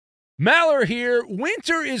Maller here.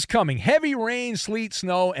 Winter is coming. Heavy rain, sleet,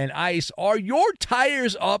 snow, and ice. Are your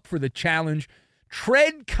tires up for the challenge?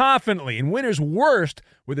 Tread confidently in winter's worst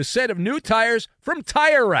with a set of new tires from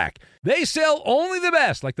Tire Rack. They sell only the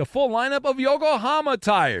best, like the full lineup of Yokohama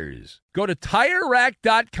tires. Go to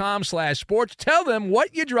TireRack.com/sports. Tell them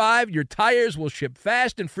what you drive. Your tires will ship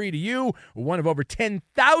fast and free to you. One of over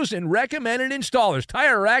 10,000 recommended installers.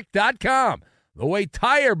 TireRack.com. The way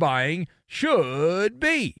tire buying should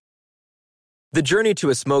be. The journey to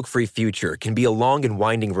a smoke-free future can be a long and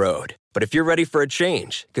winding road. But if you're ready for a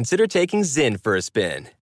change, consider taking Zyn for a spin.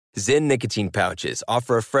 Zyn nicotine pouches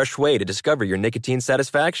offer a fresh way to discover your nicotine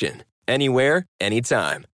satisfaction. Anywhere,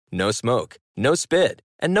 anytime. No smoke, no spit,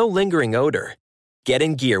 and no lingering odor. Get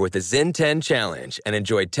in gear with the Zyn 10 Challenge and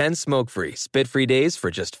enjoy 10 smoke-free, spit-free days for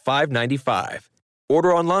just $5.95.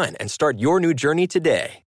 Order online and start your new journey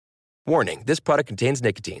today. Warning, this product contains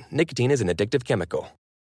nicotine. Nicotine is an addictive chemical.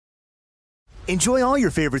 Enjoy all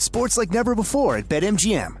your favorite sports like never before at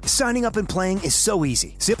BetMGM. Signing up and playing is so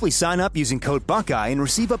easy. Simply sign up using code Buckeye and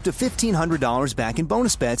receive up to $1,500 back in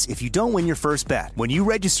bonus bets if you don't win your first bet. When you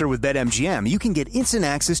register with BetMGM, you can get instant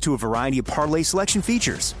access to a variety of parlay selection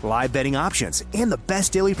features, live betting options, and the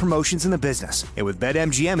best daily promotions in the business. And with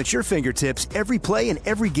BetMGM at your fingertips, every play and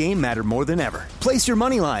every game matter more than ever. Place your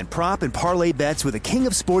moneyline, prop, and parlay bets with the king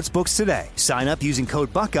of sportsbooks today. Sign up using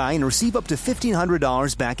code Buckeye and receive up to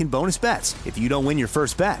 $1,500 back in bonus bets if you don't win your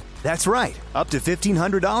first bet. That's right, up to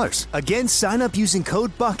 $1,500. Again, sign up using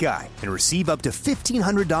code Buckeye and receive up to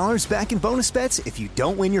 $1,500 back in bonus bets if you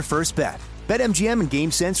don't win your first bet. BetMGM and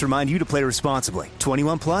GameSense remind you to play responsibly.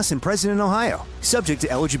 21 plus and present in Ohio. Subject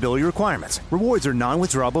to eligibility requirements. Rewards are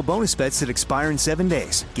non-withdrawable bonus bets that expire in 7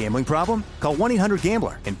 days. Gambling problem? Call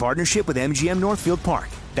 1-800-GAMBLER in partnership with MGM Northfield Park.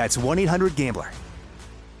 That's 1-800-GAMBLER.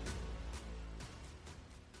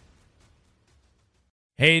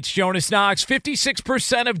 Hey, it's Jonas Knox.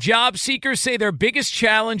 56% of job seekers say their biggest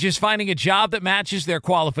challenge is finding a job that matches their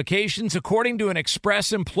qualifications, according to an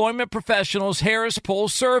Express Employment Professionals Harris Poll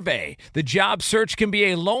survey. The job search can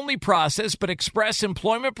be a lonely process, but Express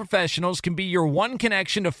Employment Professionals can be your one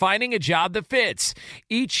connection to finding a job that fits.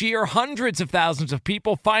 Each year, hundreds of thousands of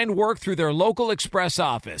people find work through their local Express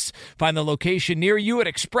office. Find the location near you at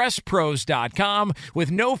expresspros.com.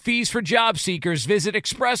 With no fees for job seekers, visit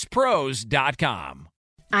expresspros.com.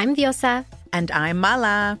 I'm Diosa. And I'm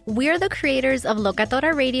Mala. We're the creators of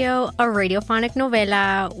Locatora Radio, a radiophonic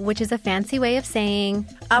novela, which is a fancy way of saying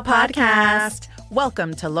a podcast.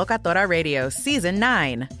 Welcome to Locatora Radio Season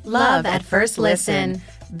 9. Love at First Listen.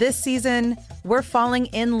 This season, we're falling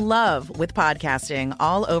in love with podcasting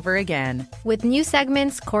all over again. With new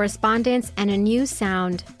segments, correspondence, and a new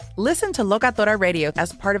sound. Listen to Locatora Radio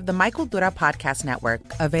as part of the My Cultura Podcast Network,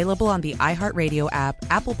 available on the iHeartRadio app,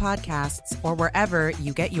 Apple Podcasts, or wherever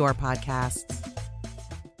you get your podcasts.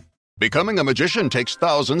 Becoming a magician takes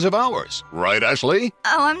thousands of hours, right, Ashley?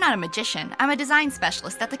 Oh, I'm not a magician. I'm a design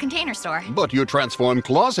specialist at the Container Store. But you transform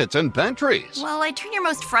closets and pantries. Well, I turn your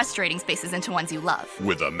most frustrating spaces into ones you love.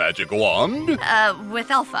 With a magic wand? With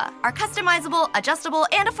Alpha, our customizable, adjustable,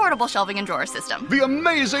 and affordable shelving and drawer system. The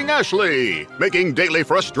amazing Ashley, making daily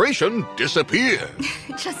frustration disappear.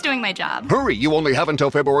 Just doing my job. Hurry, you only have until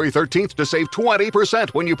February 13th to save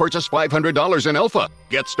 20% when you purchase $500 in Alpha.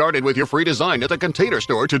 Get started with your free design at the Container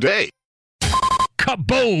Store today.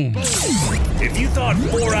 Kaboom! If you thought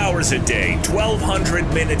 4 hours a day,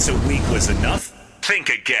 1,200 minutes a week was enough, think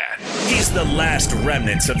again. He's the last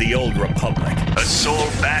remnants of the old republic, a sole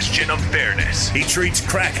bastion of fairness. He treats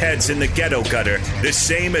crackheads in the ghetto gutter the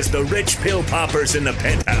same as the rich pill poppers in the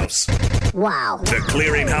penthouse. Wow. The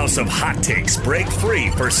clearinghouse of hot takes break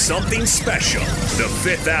free for something special. The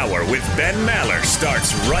Fifth Hour with Ben Maller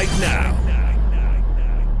starts right now.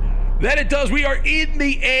 That it does. We are in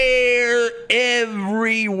the air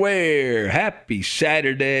everywhere. Happy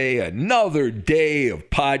Saturday. Another day of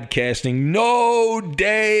podcasting. No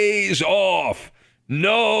days off.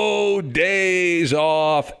 No days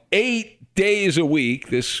off. 8 days a week.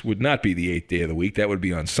 This would not be the 8th day of the week. That would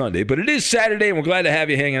be on Sunday. But it is Saturday, and we're glad to have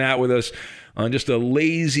you hanging out with us on just a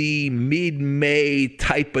lazy mid-May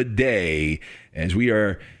type of day as we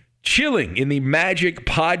are chilling in the Magic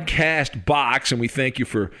Podcast box. And we thank you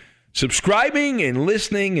for subscribing and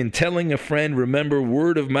listening and telling a friend. Remember,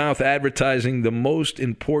 word of mouth advertising, the most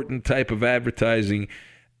important type of advertising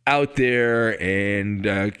out there,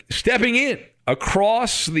 and stepping in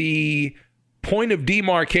across the point of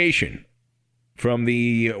demarcation from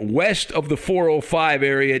the west of the 405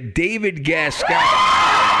 area, David Gascon.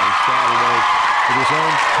 Saturday with his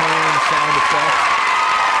own tone sound effect.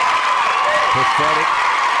 Pathetic,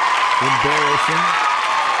 embarrassing.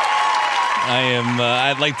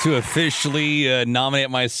 I'd like to officially nominate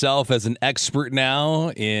myself as an expert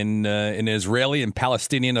now in Israeli and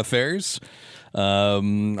Palestinian affairs.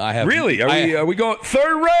 I have really. Are we going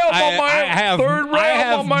third rail? I have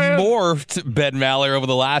morphed Ben Maller over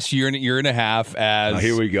the last year and a half as.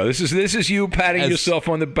 Here we go. This is you patting yourself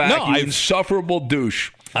on the back. No, you insufferable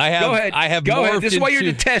douche. Go ahead. This is why you're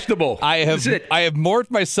detestable. I have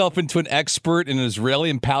morphed myself into an expert in Israeli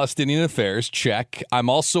and Palestinian affairs. Check. I'm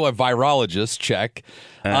also a virologist. Check.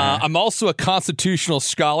 I'm also a constitutional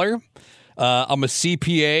scholar. I'm a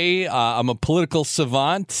CPA. I'm a political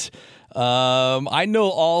savant. I know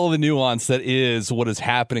all the nuance that is what is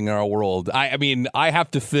happening in our world. I mean, I have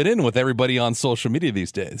to fit in with everybody on social media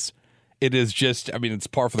these days. It is just, it's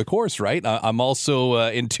par for the course, right? I'm also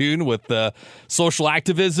in tune with social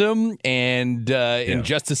activism and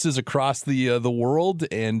injustices across the world.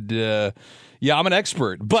 And I'm an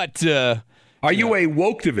expert. But are you a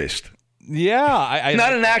woketivist? Yeah.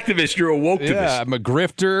 Not an activist, you're a woketivist. Yeah, I'm a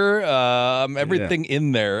grifter. Everything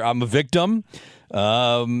in there. I'm a victim.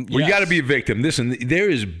 You got to be a victim. Listen, there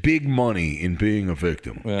is big money in being a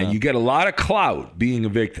victim. Yeah. And you get a lot of clout being a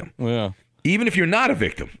victim. Yeah. Even if you're not a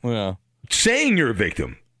victim. Yeah. Saying you're a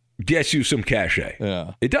victim gets you some cachet.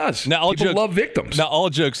 Yeah. It does. People love victims. Now, all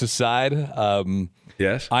jokes aside,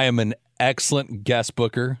 yes, I am an excellent guest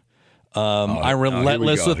booker. I'm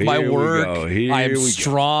relentless with my work. I am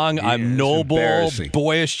strong. I'm noble,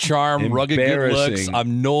 boyish charm, rugged good looks.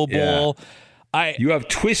 I'm noble. Yeah. You have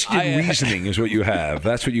twisted reasoning is what you have.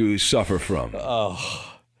 That's what you suffer from.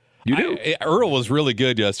 You do. Earl was really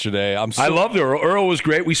good yesterday. I loved Earl. Earl was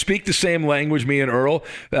great. We speak the same language, me and Earl.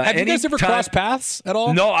 Have you guys ever crossed paths at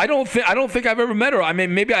all? No, I don't think I've ever met Earl. I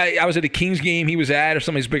mean, maybe I was at a Kings game he was at, or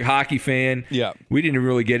somebody's a big hockey fan. Yeah. We didn't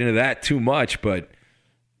really get into that too much, but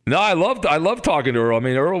no, I loved talking to Earl. I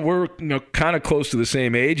mean, Earl, we're kind of close to the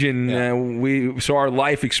same age, and we saw our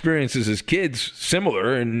life experiences as kids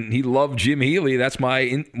similar. And he loved Jim Healy. That's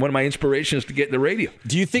one of my inspirations to get in the radio.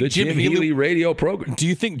 Do you think Jim Healy radio program? Do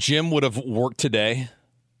you think Jim would have worked today?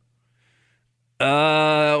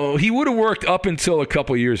 He would have worked up until a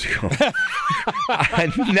couple years ago.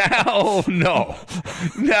 Now, no.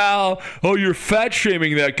 Now, you're fat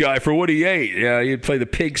shaming that guy for what he ate. Yeah, he'd play the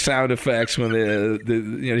pig sound effects when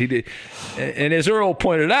he did. And as Earl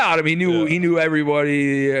pointed out, he knew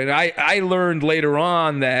everybody. And I learned later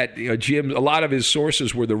on that Jim, a lot of his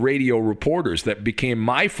sources were the radio reporters that became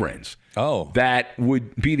my friends. Oh, that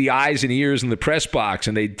would be the eyes and ears in the press box,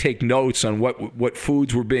 and they'd take notes on what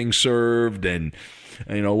foods were being served and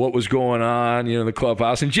what was going on in the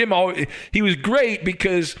clubhouse. And Jim, he was great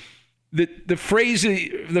because the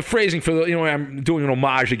phrasing for I'm doing an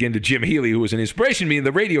homage again to Jim Healy, who was an inspiration to me, and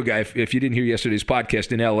the radio guy. If you didn't hear yesterday's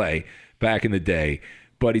podcast in L.A. back in the day.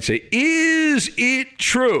 But he'd say, "Is it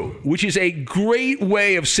true?" Which is a great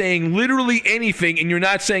way of saying literally anything, and you're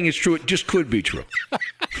not saying it's true. It just could be true,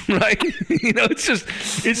 right?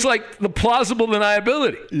 It's like the plausible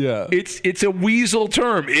deniability. Yeah, it's a weasel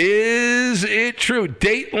term. Is it true?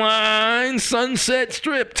 Dateline, Sunset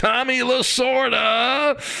Strip, Tommy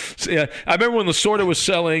Lasorda. So, yeah, I remember when Lasorda was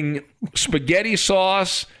selling spaghetti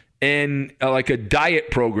sauce and like a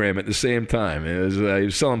diet program at the same time. It was he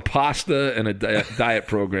was selling pasta and a diet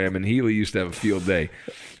program, and Healy used to have a field day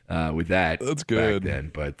with that. That's good. Back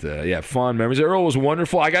then. But fond memories. Earl was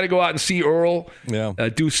wonderful. I got to go out and see Earl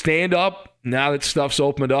do stand-up. Now that stuff's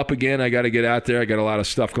opened up again, I got to get out there. I got a lot of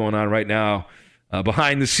stuff going on right now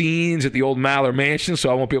behind the scenes at the old Maller Mansion,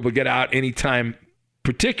 so I won't be able to get out anytime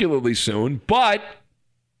particularly soon. But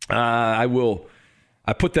I will.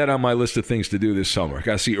 I put that on my list of things to do this summer. I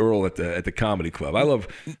got to see Earl at the comedy club. I love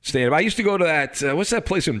stand-up. I used to go to that, what's that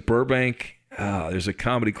place in Burbank? There's a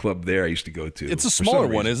comedy club there I used to go to. It's a smaller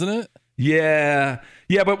one, isn't it? Yeah.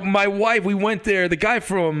 Yeah, but my wife, we went there. The guy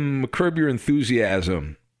from Curb Your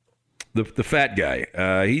Enthusiasm, the fat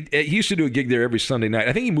guy, he used to do a gig there every Sunday night.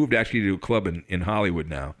 I think he moved actually to a club in Hollywood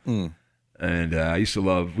now. And we used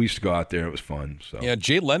to go out there. It was fun. So yeah,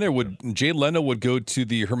 Jay Leno would go to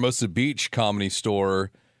the Hermosa Beach Comedy Store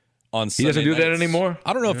on Sunday nights. He doesn't do that anymore?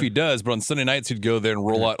 I don't know if he does, but on Sunday nights he'd go there and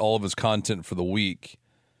roll out all of his content for the week.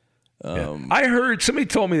 I heard somebody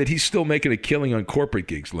told me that he's still making a killing on corporate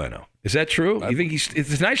gigs, Leno. Is that true? You think the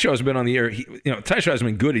Tonight Show has been on the air? Tonight Show has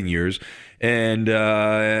been good in years, and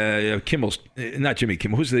Kimmel's not Jimmy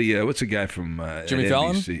Kimmel. Who's what's the guy from Jimmy NBC?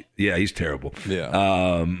 Fallon? Yeah, he's terrible.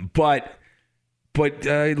 Yeah, But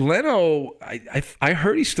Leno, I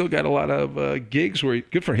heard he's still got a lot of gigs where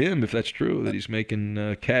good for him if that's true that he's making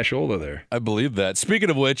cashola there. I believe that. Speaking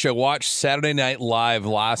of which, I watched Saturday Night Live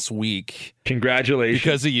last week. Congratulations.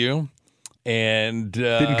 Because of you. And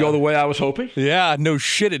didn't go the way I was hoping. Yeah, no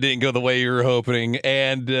shit, it didn't go the way you were hoping.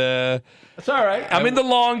 And that's all right. I'm in the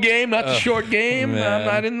long game, not the short game. Man. I'm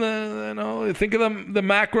not in the think of the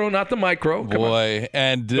macro, not the micro. Come Boy, on.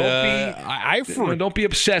 And don't be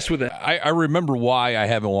obsessed with it. I remember why I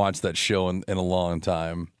haven't watched that show in a long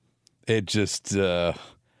time. It just, I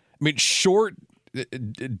mean,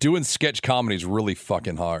 doing sketch comedy is really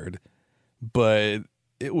fucking hard, but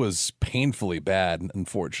it was painfully bad,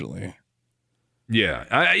 unfortunately. Yeah,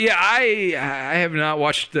 I have not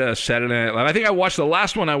watched Saturday Night Live. I think the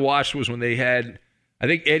last one I watched was when they had, I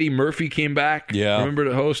think Eddie Murphy came back. Yeah, remember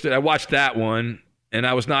to host it. I watched that one, and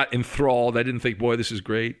I was not enthralled. I didn't think, boy, this is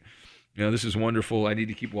great. This is wonderful. I need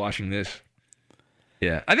to keep watching this.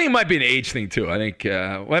 Yeah, I think it might be an age thing too. I think,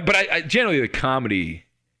 but I generally the comedy,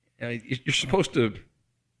 you're supposed to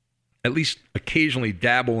at least occasionally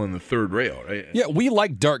dabble in the third rail, right? Yeah, we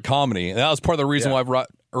like dark comedy, and that was part of the reason why I brought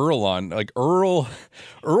Earl on. Like Earl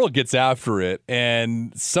gets after it,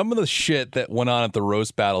 and some of the shit that went on at the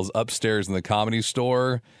roast battles upstairs in the Comedy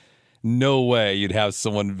Store, no way you'd have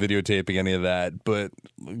someone videotaping any of that. But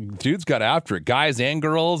dudes got after it, guys and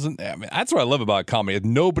girls, and I mean, that's what I love about comedy.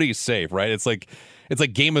 Nobody's safe, right? It's like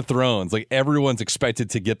Game of Thrones. Like everyone's expected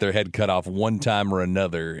to get their head cut off one time or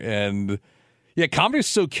another, and yeah, comedy's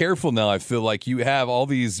so careful now. I feel like you have all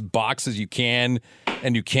these boxes you can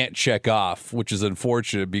and you can't check off, which is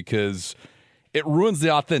unfortunate because it ruins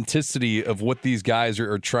the authenticity of what these guys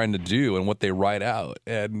are trying to do and what they write out.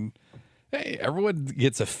 And hey, everyone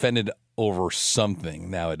gets offended over something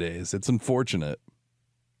nowadays. It's unfortunate.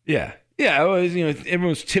 Yeah. Yeah,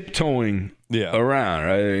 everyone's tiptoeing around,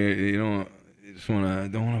 right? Don't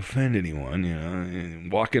want to offend anyone,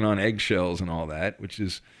 walking on eggshells and all that, which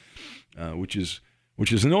is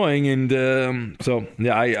annoying, and so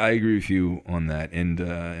yeah, I agree with you on that. And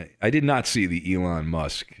I did not see the Elon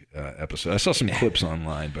Musk episode. I saw some clips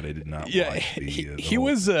online, but I did not. Yeah, watch he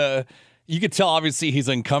was. You could tell, obviously, he's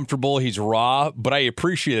uncomfortable. He's raw, but I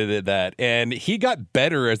appreciated that, and he got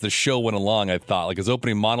better as the show went along. I thought, like his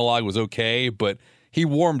opening monologue was okay, but he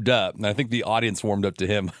warmed up, and I think the audience warmed up to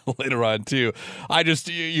him later on too.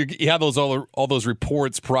 You have all those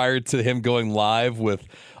reports prior to him going live with,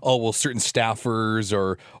 certain staffers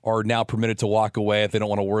are now permitted to walk away if they don't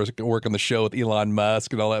want to work on the show with Elon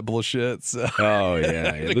Musk and all that bullshit. So. Oh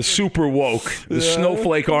yeah, the super woke, the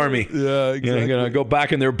snowflake army. Yeah, exactly. Gonna go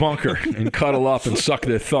back in their bunker and cuddle up and suck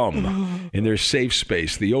their thumb in their safe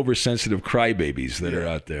space. The oversensitive crybabies that are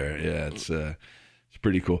out there. Yeah, it's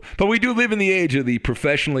pretty cool. But we do live in the age of the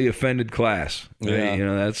professionally offended class. Right?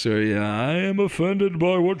 Yeah. That's I am offended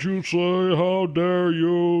by what you say. How dare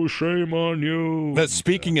you? Shame on you. But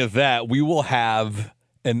speaking of that, we will have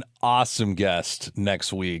an awesome guest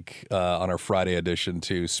next week on our Friday edition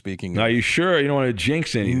too. Are you sure you don't want to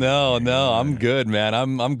jinx anything? No, I'm good, man.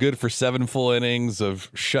 I'm good for 7 full innings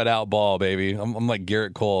of shutout ball, baby. I'm like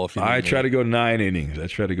Garrett Cole. I try to go 9 innings. I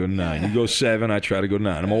try to go 9. You go 7. I try to go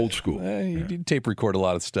 9. I'm old school. You tape record a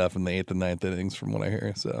lot of stuff in the 8th and 9th innings, from what I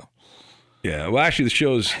hear. So yeah. Well, actually, the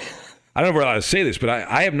show's. I don't know if we're allowed to say this, but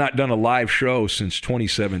I have not done a live show since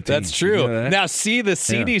 2017. That's true. You know that? Now, see, the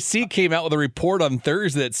CDC came out with a report on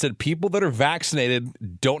Thursday that said people that are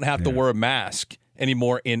vaccinated don't have to wear a mask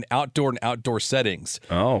anymore in outdoor settings.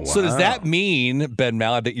 Oh, wow. So does that mean, Ben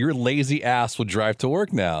Mallard, that your lazy ass will drive to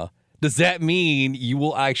work now? Does that mean you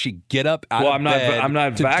will actually get up out of bed? Well, I'm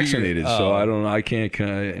not vaccinated, so I don't know. I can't.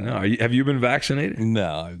 Have you been vaccinated?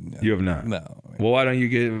 No. You have not? No. Well, why don't you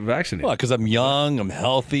get vaccinated? Well, because I'm young, I'm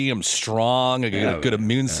healthy, I'm strong, I got a good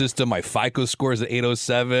immune system. My FICO score is at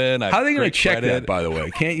 807. How are they going to check that, by the way?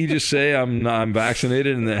 Can't you just say I'm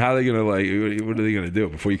vaccinated, and then how are they going to what are they going to do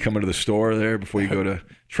before you come into the store there? Before you go to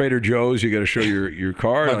Trader Joe's, you got to show your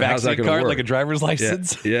card. My vaccine card, like a driver's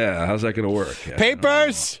license. Yeah. How's that going to work? Yeah.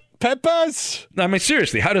 Papers. Peppers. I mean,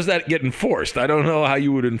 seriously, how does that get enforced? I don't know how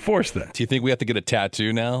you would enforce that. Do you think we have to get a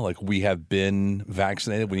tattoo now? Like, we have been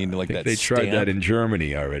vaccinated? We need to, that they stamp? tried that in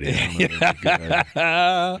Germany already.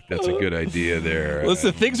 That's a good idea there.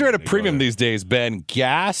 Listen, things are at a premium these days, Ben.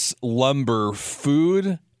 Gas, lumber,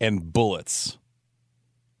 food, and bullets.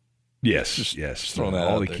 Yes. Just throwing that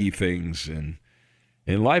all out the there. key things in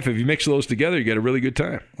life. If you mix those together, you get a really good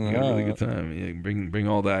time. You bring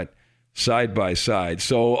all that side by side.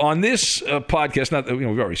 So on this podcast, not that we've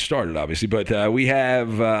already started, obviously, but we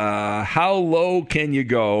have How Low Can You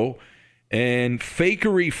Go? And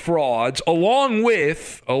fakery frauds, along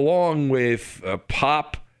with a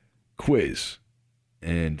pop quiz.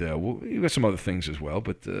 And we've got some other things as well.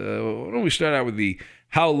 But why don't we start out with the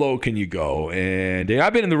How Low Can You Go? And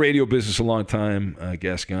I've been in the radio business a long time,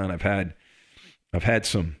 Gascon. I've had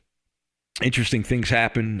some interesting things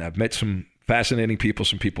happen. I've met some fascinating people,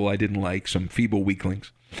 some people I didn't like, some feeble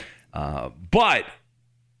weaklings. But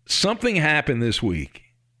something happened this week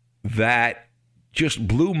that just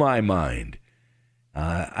blew my mind.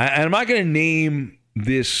 I'm not going to name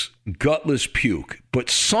this gutless puke, but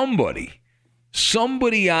somebody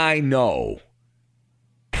I know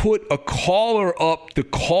put a caller up to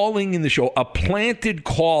calling in the show, a planted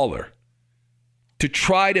caller, to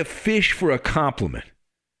try to fish for a compliment.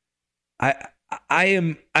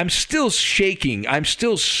 I'm still shaking. I'm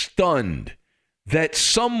still stunned that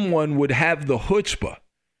someone would have the chutzpah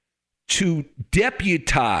to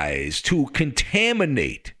deputize, to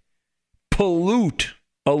contaminate, pollute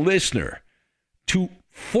a listener, to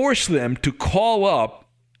force them to call up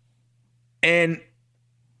and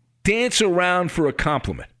dance around for a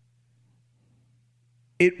compliment.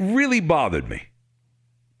 It really bothered me.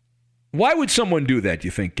 Why would someone do that, do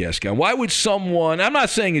you think, Gascon? Why would someone, I'm not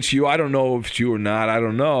saying it's you, I don't know if it's you or not, I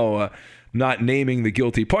don't know, not naming the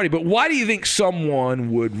guilty party, but why do you think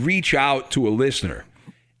someone would reach out to a listener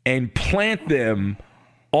and plant them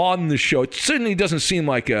on the show? It certainly doesn't seem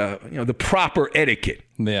like the proper etiquette.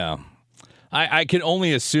 Yeah. I can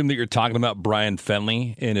only assume that you're talking about Brian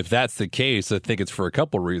Fenley, and if that's the case, I think it's for a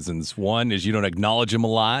couple reasons. One is you don't acknowledge him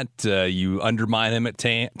a lot. You undermine him at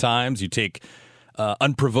times. You take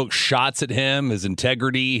unprovoked shots at him, his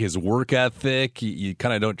integrity, his work ethic. You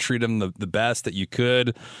kind of don't treat him the best that you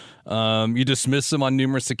could. You dismiss him on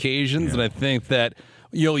numerous occasions, and I think that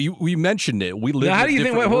we mentioned it. We live. Now, how do you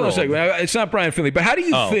think? Wait, hold on a second. It's not Brian Finley, but how do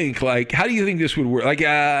you think? Like, how do you think this would work?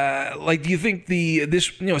 Like, do you think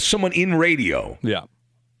someone in radio? Yeah,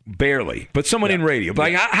 barely, but someone in radio.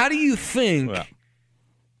 But like, how do you think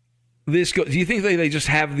this goes? Do you think they just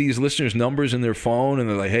have these listeners' numbers in their phone and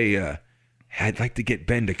they're like, hey, I'd like to get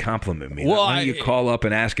Ben to compliment me. Well, why don't you call up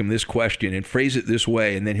and ask him this question and phrase it this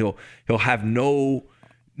way, and then he'll have no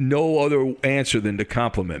other answer than to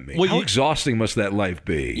compliment me. Well, how exhausting must that life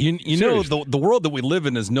be? You know, the world that we live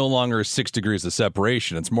in is no longer 6 degrees of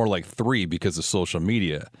separation. It's more like 3 because of social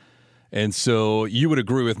media. And so you would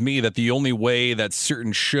agree with me that the only way that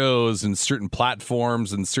certain shows and certain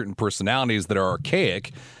platforms and certain personalities that are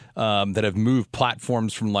archaic, that have moved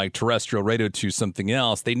platforms from like terrestrial radio to something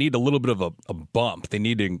else, they need a little bit of a bump. They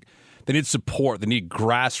need support. They need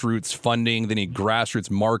grassroots funding. They need grassroots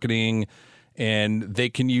marketing. And they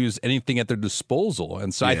can use anything at their disposal.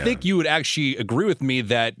 And so I think you would actually agree with me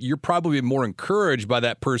that you're probably more encouraged by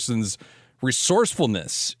that person's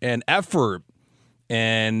resourcefulness and effort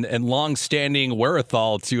and long-standing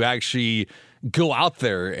wherewithal to actually go out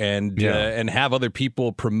there and have other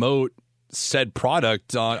people promote said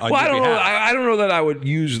product on your behalf. I don't know that I would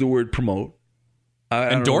use the word promote. Endorse? I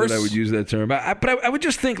don't know that I would use that term. But I would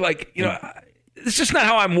just think it's just not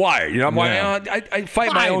how I'm wired. I'm wired. I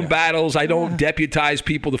fight my own battles. I don't deputize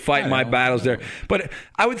people to fight my battles there. But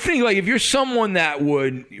I would think, like, if you're someone that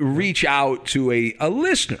would reach out to a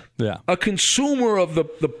listener, a consumer of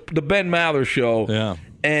the Ben Maller show,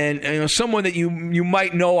 and someone that you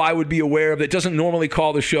might know I would be aware of that doesn't normally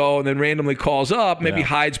call the show and then randomly calls up, maybe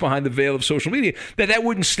hides behind the veil of social media, that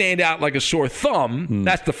wouldn't stand out like a sore thumb.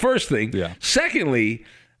 That's the first thing. Secondly,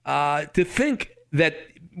 to think that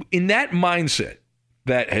in that mindset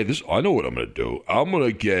that, hey, I know what I'm going to do. I'm going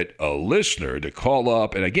to get a listener to call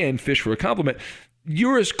up and, again, fish for a compliment.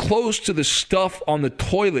 You're as close to the stuff on the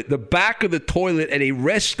toilet, the back of the toilet at a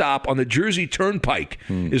rest stop on the Jersey Turnpike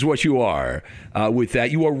is what you are with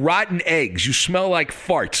that. You are rotten eggs. You smell like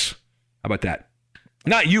farts. How about that?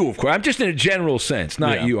 Not you, of course. I'm just in a general sense.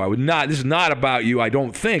 Not you. I would not. This is not about you. I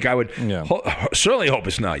don't think. I would certainly hope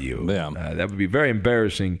it's not you. That would be very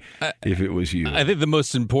embarrassing if it was you. I think the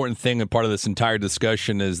most important thing and part of this entire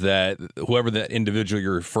discussion is that whoever that individual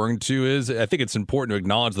you're referring to is, I think it's important to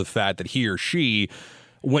acknowledge the fact that he or she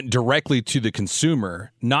went directly to the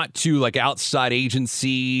consumer, not to like outside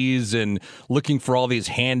agencies and looking for all these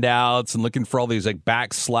handouts and looking for all these like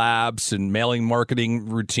back slaps and mailing marketing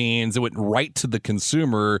routines. It went right to the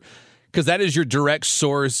consumer because that is your direct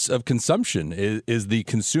source of consumption is the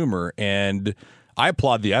consumer. And I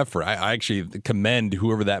applaud the effort. I actually commend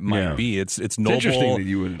whoever that might be. It's noble. It's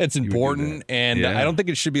interesting that it's important, and I don't think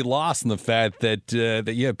it should be lost in the fact that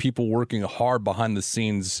you have people working hard behind the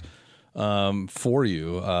scenes for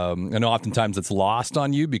you. I know oftentimes it's lost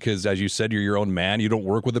on you because, as you said, you're your own man. You don't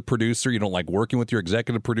work with a producer. You don't like working with your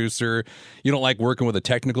executive producer. You don't like working with a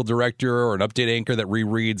technical director or an update anchor that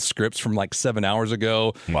rereads scripts from like 7 hours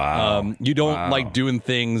ago. Wow. You don't like doing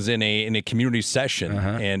things in a community session,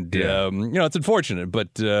 and it's unfortunate. But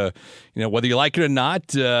whether you like it or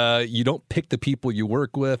not, you don't pick the people you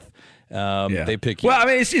work with. They pick you. Well, I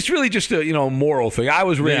mean, it's really just a moral thing. I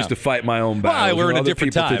was raised to fight my own battles. Well, I learned a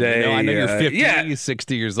different time. Today, I know you're 50,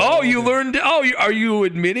 60 years old. Oh, you learned. Oh, are you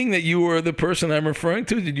admitting that you were the person I'm referring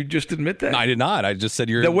to? Did you just admit that? No, I did not. I just said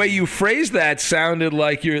you're. The way you phrased that sounded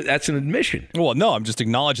like that's an admission. Well, no, I'm just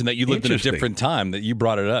acknowledging that you lived in a different time. That you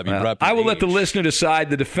brought it up. I will let the listener decide.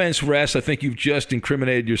 The defense rests. I think you've just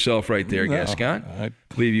incriminated yourself right there, Gascon. I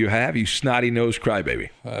believe you have. You snotty-nosed crybaby.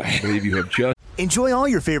 I believe you have just. Enjoy all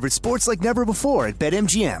your favorite sports like never before at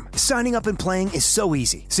BetMGM. Signing up and playing is so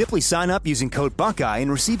easy. Simply sign up using code Buckeye and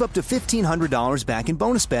receive up to $1,500 back in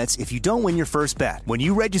bonus bets if you don't win your first bet. When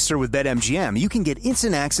you register with BetMGM, you can get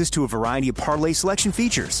instant access to a variety of parlay selection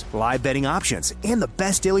features, live betting options, and the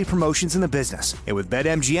best daily promotions in the business. And with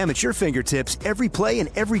BetMGM at your fingertips, every play and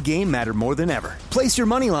every game matter more than ever. Place your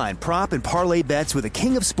moneyline, prop, and parlay bets with the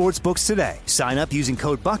king of sportsbooks today. Sign up using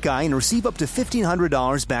code Buckeye and receive up to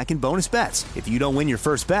 $1,500 back in bonus bets if you don't win your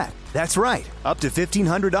first bet. That's right, up to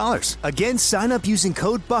 $1,500. Again, sign up using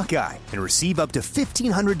code Buckeye and receive up to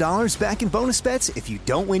 $1,500 back in bonus bets if you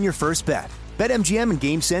don't win your first bet. BetMGM and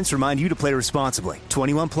GameSense remind you to play responsibly.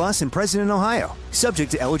 21 plus and present in Ohio.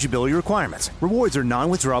 Subject to eligibility requirements. Rewards are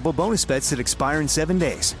non-withdrawable bonus bets that expire in 7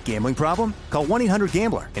 days. Gambling problem? Call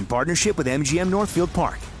 1-800-GAMBLER in partnership with MGM Northfield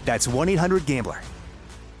Park. That's 1-800-GAMBLER.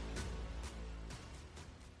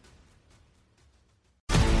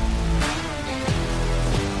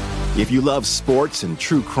 If you love sports and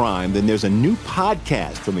true crime, then there's a new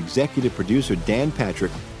podcast from executive producer Dan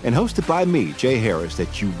Patrick and hosted by me, Jay Harris,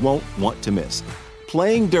 that you won't want to miss.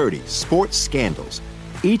 Playing Dirty: Sports Scandals.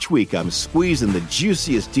 Each week, I'm squeezing the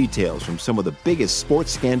juiciest details from some of the biggest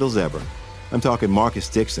sports scandals ever. I'm talking Marcus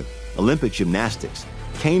Dixon, Olympic gymnastics,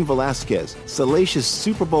 Cain Velasquez, salacious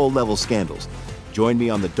Super Bowl-level scandals. Join me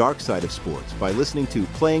on the dark side of sports by listening to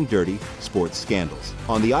Playing Dirty: Sports Scandals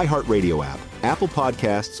on the iHeartRadio app, Apple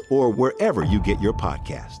Podcasts, or wherever you get your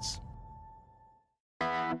podcasts.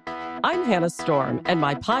 I'm Hannah Storm, and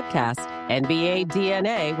my podcast, NBA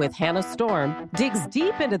DNA with Hannah Storm, digs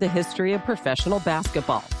deep into the history of professional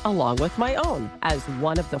basketball, along with my own, as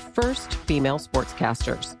one of the first female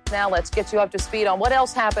sportscasters. Now let's get you up to speed on what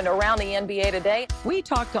else happened around the NBA today. We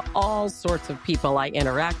talk to all sorts of people I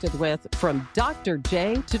interacted with, from Dr.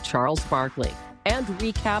 J to Charles Barkley, and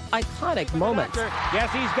recap iconic moments.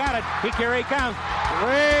 Yes, he's got it. Here he comes.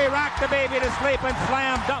 Way rock the baby to sleep and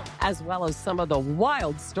slam dunk. As well as some of the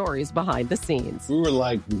wild stories behind the scenes. We were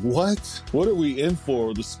like, what? What are we in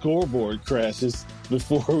for? The scoreboard crashes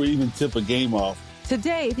before we even tip a game off.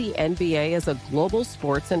 Today, the NBA is a global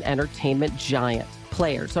sports and entertainment giant.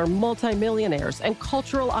 Players are multimillionaires and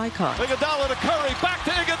cultural icons. Iguodala to Curry, back to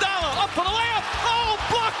Iguodala, up for the layup. Oh,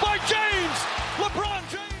 blocked by James. LeBron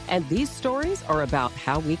James. And these stories are about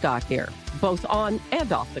how we got here, both on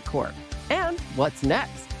and off the court. And what's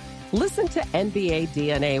next? Listen to NBA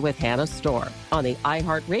DNA with Hannah Storm on the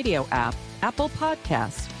iHeartRadio app, Apple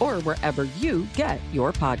Podcasts, or wherever you get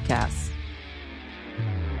your podcasts.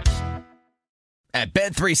 At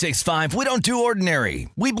Bet365, we don't do ordinary.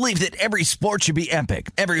 We believe that every sport should be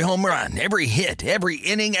epic. Every home run, every hit, every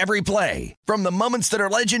inning, every play. From the moments that are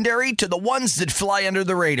legendary to the ones that fly under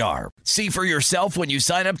the radar. See for yourself when you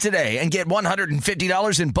sign up today and get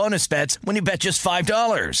 $150 in bonus bets when you bet just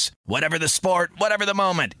 $5. Whatever the sport, whatever the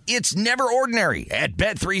moment, it's never ordinary at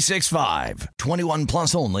Bet365. 21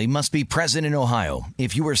 plus only. Must be present in Ohio.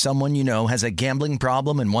 If you or someone you know has a gambling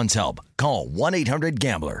problem and wants help, call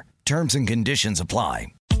 1-800-GAMBLER. Terms and conditions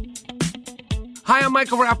apply. Hi, I'm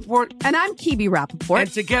Michael Rappaport. And I'm Kibi Rappaport.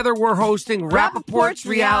 And together we're hosting Rappaport's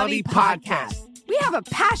Reality Podcast. We have a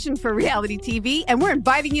passion for reality TV, and we're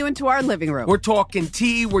inviting you into our living room. We're talking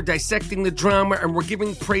tea, we're dissecting the drama, and we're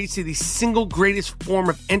giving praise to the single greatest form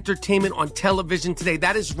of entertainment on television today.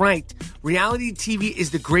 That is right. Reality TV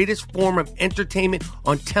is the greatest form of entertainment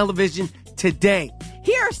on television today.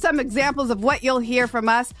 Here are some examples of what you'll hear from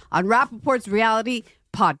us on Rappaport's Reality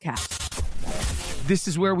Podcast. This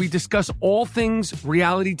is where we discuss all things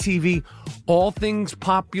reality TV, all things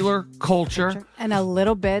popular culture. And a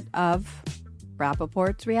little bit of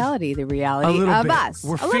Rappaport's reality, the reality of us.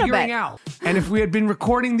 We're figuring out. And if we had been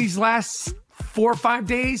recording these last 4 or 5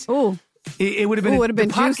 days, it would have been,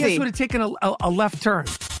 the podcast juicy. Would have taken a left turn.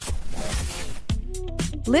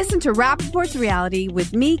 Listen to Rappaport's Reality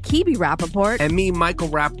with me, Kibi Rappaport. And me, Michael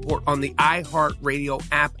Rappaport, on the iHeartRadio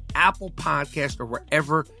app, Apple Podcast, or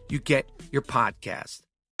wherever you get your podcast.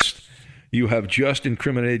 You have just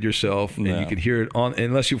incriminated yourself, and you can hear it on,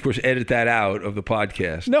 unless you, of course, edit that out of the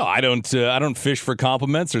podcast. No, I don't fish for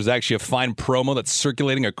compliments. There's actually a fine promo that's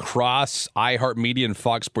circulating across iHeartMedia and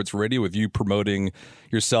Fox Sports Radio with you promoting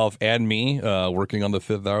yourself and me working on the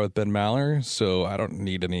Fifth Hour with Ben Maller. So I don't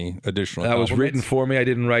need any additional compliments. That was written for me. I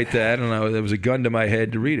didn't write that, and there was a gun to my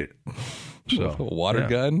head to read it. So a water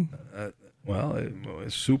gun? Well, a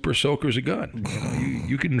super soaker's a gun.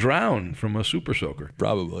 You can drown from a super soaker.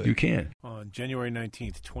 Probably. You can. On January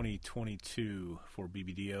 19th, 2022, for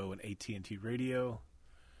BBDO and AT&T Radio,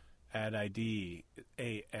 ad ID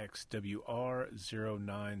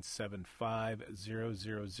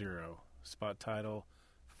AXWR0975000. Spot title,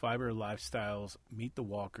 Fiber Lifestyles Meet the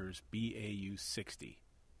Walkers BAU 60.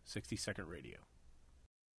 60-second radio.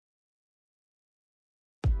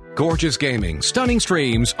 Gorgeous gaming, stunning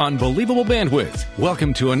streams, unbelievable bandwidth.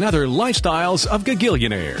 Welcome to another Lifestyles of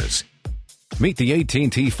Gagillionaires. Meet the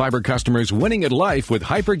AT&T Fiber customers winning at life with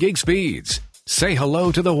hyper-gig speeds. Say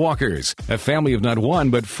hello to the Walkers, a family of not one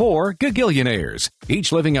but 4 Gagillionaires,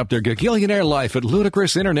 each living up their Gagillionaire life at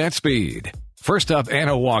ludicrous internet speed. First up,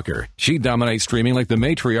 Anna Walker. She dominates streaming like the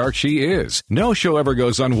matriarch she is. No show ever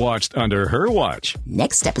goes unwatched under her watch.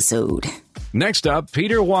 Next episode. Next up,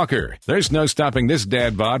 Peter Walker. There's no stopping this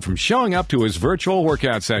dad bod from showing up to his virtual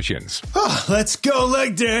workout sessions. Let's go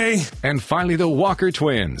leg day. And finally, the Walker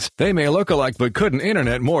twins. They may look alike but couldn't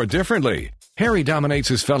internet more differently. Harry dominates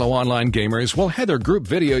his fellow online gamers while Heather group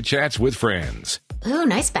video chats with friends. Ooh,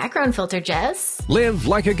 nice background filter, Jess. Live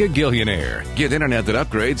like a Gagillionaire. Get internet that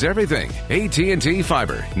upgrades everything. AT&T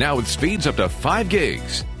Fiber, now with speeds up to 5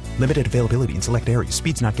 gigs. Limited availability in select areas.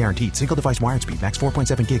 Speeds not guaranteed. Single device wired speed. Max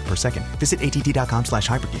 4.7 gig per second. Visit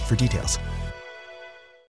att.com/hypergig for details.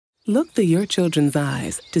 Look through your children's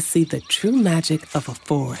eyes to see the true magic of a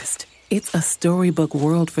forest. It's a storybook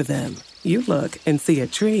world for them. You look and see a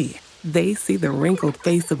tree. They see the wrinkled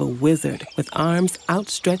face of a wizard with arms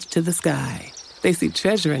outstretched to the sky. They see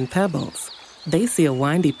treasure in pebbles. They see a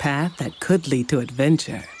windy path that could lead to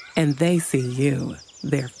adventure. And they see you,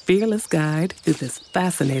 their fearless guide through this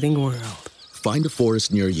fascinating world. Find a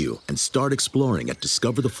forest near you and start exploring at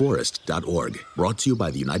discovertheforest.org. Brought to you by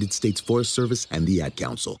the United States Forest Service and the Ad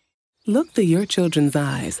Council. Look through your children's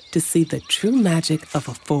eyes to see the true magic of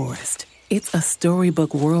a forest. It's a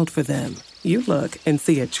storybook world for them. You look and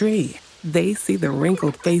see a tree. They see the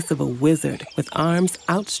wrinkled face of a wizard with arms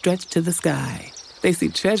outstretched to the sky. They see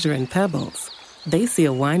treasure in pebbles. They see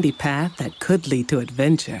a windy path that could lead to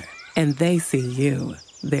adventure. And they see you,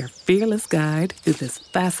 their fearless guide through this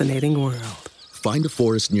fascinating world. Find a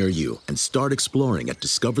forest near you and start exploring at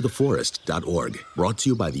discovertheforest.org. Brought to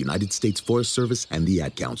you by the United States Forest Service and the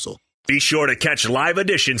Ad Council. Be sure to catch live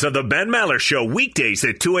editions of The Ben Maller Show weekdays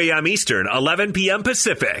at 2 a.m. Eastern, 11 p.m.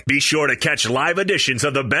 Pacific. Be sure to catch live editions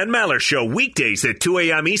of The Ben Maller Show weekdays at 2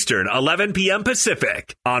 a.m. Eastern, 11 p.m.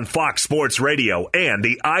 Pacific on Fox Sports Radio and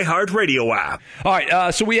the iHeartRadio app. All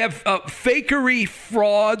right, so we have fakery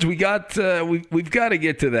frauds. We've got to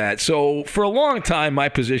get to that. So for a long time, my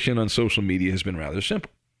position on social media has been rather simple.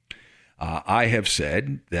 I have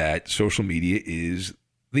said that social media is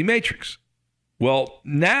the Matrix. Well,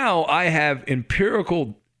 now I have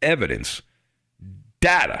empirical evidence,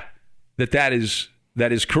 data, that is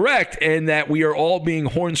correct, and that we are all being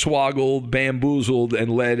hornswoggled, bamboozled,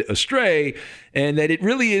 and led astray, and that it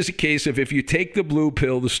really is a case of if you take the blue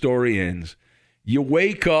pill, the story ends. You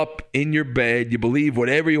wake up in your bed, you believe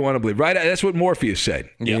whatever you want to believe, right? That's what Morpheus said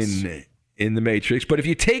in The Matrix. But if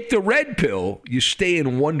you take the red pill, you stay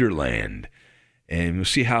in Wonderland. And we'll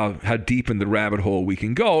see how deep in the rabbit hole we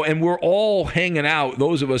can go. And we're all hanging out,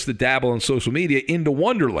 those of us that dabble on social media, into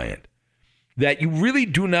Wonderland. That you really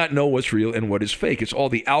do not know what's real and what is fake. It's all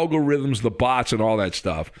the algorithms, the bots, and all that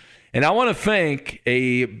stuff. And I want to thank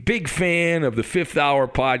a big fan of the Fifth Hour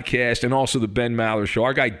podcast and also the Ben Maller Show,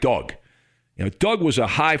 our guy Doug. You know, Doug was a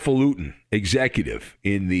highfalutin executive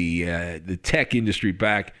in the tech industry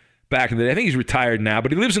back in the day. I think he's retired now,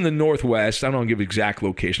 but he lives in the Northwest. I don't want to give exact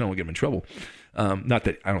location. I don't want to get him in trouble. Not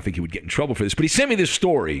that I don't think he would get in trouble for this, but he sent me this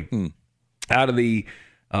story out of the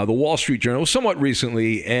Wall Street Journal somewhat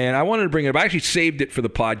recently, and I wanted to bring it up. I actually saved it for the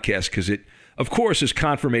podcast because it, of course, is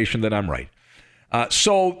confirmation that I'm right.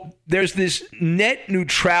 So there's this net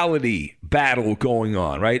neutrality battle going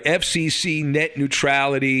on, right? FCC net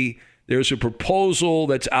neutrality. There's a proposal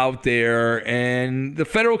that's out there, and the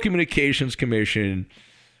Federal Communications Commission,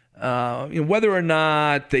 whether or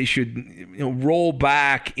not they should roll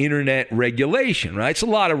back internet regulation, right? It's a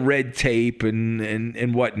lot of red tape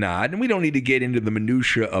and whatnot, and we don't need to get into the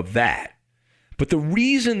minutia of that. But the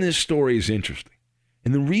reason this story is interesting,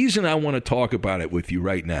 and the reason I want to talk about it with you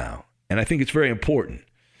right now, and I think it's very important,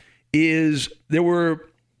 is there were,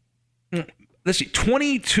 let's see,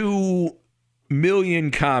 22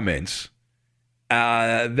 million comments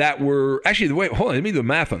that were actually, wait, hold on, let me do the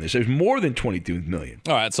math on this. There's more than 22 million.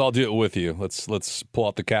 All right, so I'll do it with you. Let's pull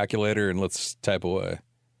out the calculator and let's type away.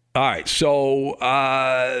 All right, so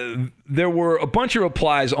there were a bunch of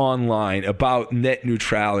replies online about net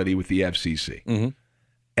neutrality with the FCC. Mm-hmm.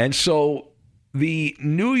 And so the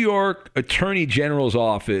New York Attorney General's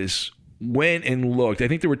office went and looked. I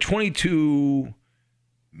think there were 22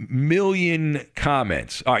 million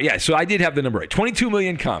comments. All right, yeah, so I did have the number right. 22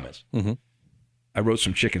 million comments. Mm-hmm. I wrote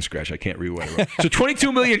some chicken scratch. I can't read what I wrote. So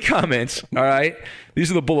 22 million comments, all right?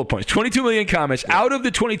 These are the bullet points. 22 million comments. Out of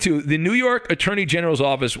the 22, the New York Attorney General's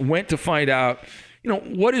office went to find out,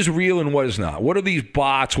 what is real and what is not. What are these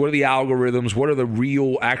bots? What are the algorithms? What are the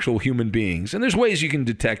real, actual human beings? And there's ways you can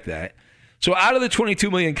detect that. So out of the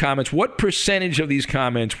 22 million comments, what percentage of these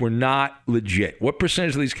comments were not legit? What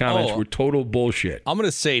percentage of these comments were total bullshit? I'm going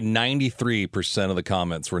to say 93% of the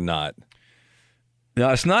comments were not.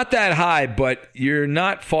 Now, it's not that high, but you're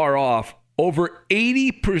not far off. Over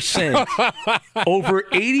 80%, over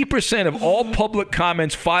 80% of all public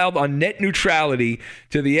comments filed on net neutrality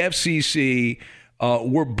to the FCC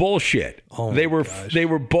were bullshit. They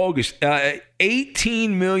were bogus.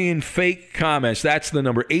 18 million fake comments. That's the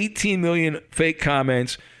number. 18 million fake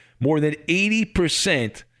comments. More than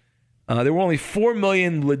 80%. There were only 4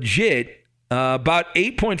 million legit. About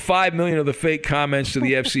 8.5 million of the fake comments to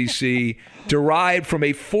the FCC derived from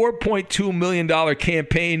a $4.2 million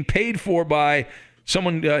campaign paid for by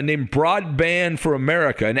someone named Broadband for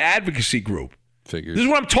America, an advocacy group. Figures. This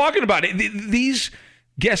is what I'm talking about. These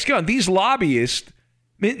these lobbyists.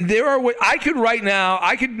 I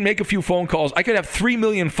could make a few phone calls. I could have 3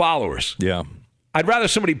 million followers. Yeah. I'd rather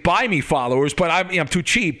somebody buy me followers, but I'm too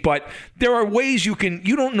cheap. But there are ways you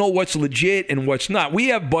don't know what's legit and what's not. We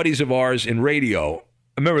have buddies of ours in radio.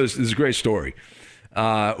 I remember this is a great story.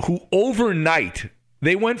 Who overnight,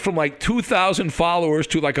 they went from like 2,000 followers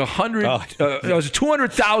to like 100, it was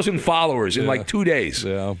 200,000 followers in like 2 days.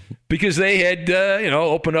 Yeah. Because they had,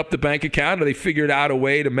 opened up the bank account, or they figured out a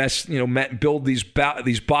way to build these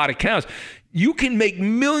bot accounts. You can make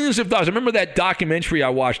millions of dollars. I remember that documentary I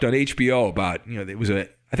watched on HBO about,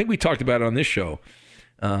 I think we talked about it on this show.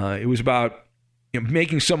 It was about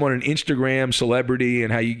making someone an Instagram celebrity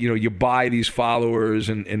and how you buy these followers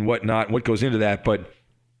and whatnot, and what goes into that. But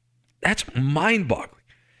that's mind-boggling.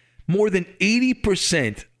 More than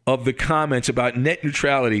 80% of the comments about net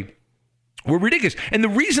neutrality were ridiculous. And the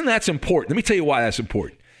reason that's important, let me tell you why that's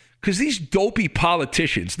important. Because these dopey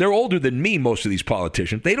politicians, they're older than me, most of these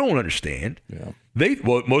politicians. They don't understand. Yeah.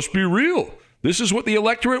 It must be real. This is what the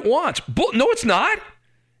electorate wants. No, it's not.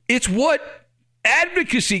 It's what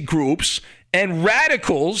advocacy groups and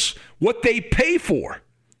radicals, what they pay for.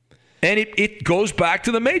 And it goes back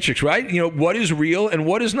to the Matrix, right? What is real and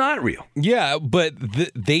what is not real. Yeah, but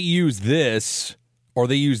they use this, or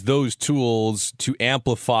they use those tools to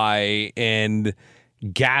amplify and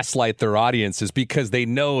gaslight their audiences, because they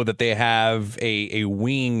know that they have a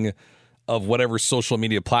wing of whatever social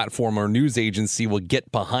media platform or news agency will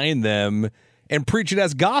get behind them and preach it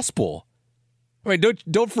as gospel. I mean,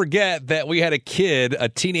 don't forget that we had a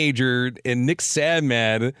teenager in Nick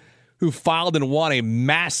Sandman, who filed and won a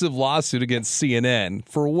massive lawsuit against CNN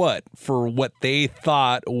for what? For what they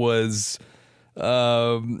thought was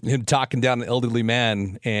him talking down an elderly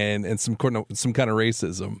man and some kind of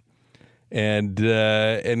racism. And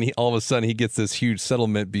all of a sudden he gets this huge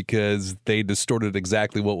settlement because they distorted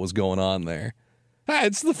exactly what was going on there.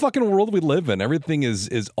 It's the fucking world we live in. Everything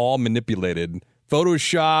is all manipulated,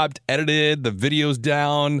 photoshopped, edited, the video's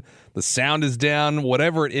down, the sound is down,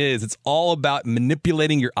 whatever it is. It's all about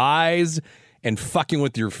manipulating your eyes and fucking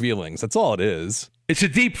with your feelings. That's all it is. It's a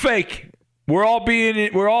deep fake. We're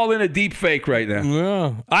all in a deep fake right now.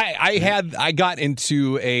 Yeah. I got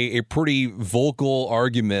into a pretty vocal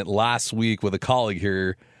argument last week with a colleague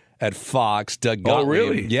here at Fox, Doug Gottlieb. Oh,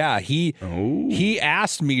 really? Yeah, he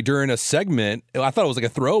asked me during a segment, I thought it was like a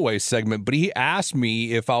throwaway segment, but he asked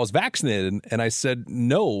me if I was vaccinated, and I said,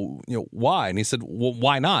 no, why? And he said, well,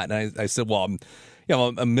 why not? And I said, well,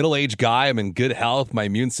 I'm a middle-aged guy, I'm in good health, my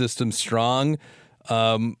immune system's strong.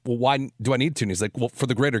 Well, why do I need to? And he's like, well, for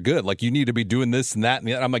the greater good. Like, you need to be doing this and that and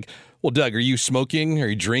the other. I'm like, well, Doug, are you smoking? Are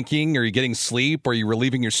you drinking? Are you getting sleep? Are you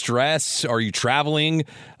relieving your stress? Are you traveling?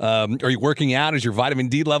 Are you working out? Is your vitamin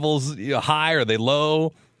D levels high? Are they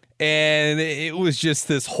low? And it was just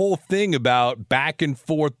this whole thing about back and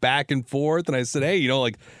forth. And I said,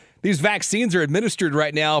 hey, these vaccines are administered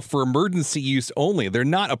right now for emergency use only. They're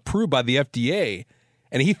not approved by the FDA.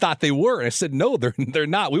 And he thought they were. And I said, no, they're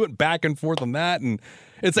not. We went back and forth on that. And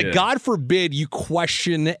it's like, God forbid you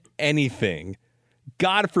question anything.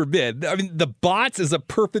 God forbid. I mean, the bots is a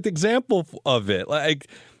perfect example of it. Like,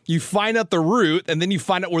 you find out the root, and then you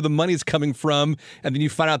find out where the money's coming from, and then you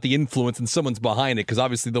find out the influence, and someone's behind it, because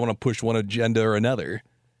obviously they want to push one agenda or another.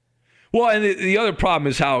 Well, and the other problem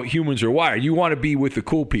is how humans are wired. You want to be with the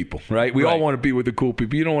cool people, right? We all want to be with the cool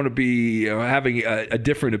people. You don't want to be having a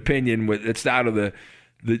different opinion that's out of the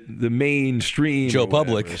mainstream. Joe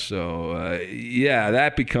Public. So,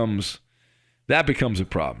 that becomes a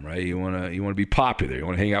problem, right? You want to be popular. You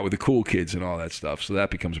want to hang out with the cool kids and all that stuff. So that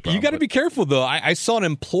becomes a problem. You got to be careful, though. I saw an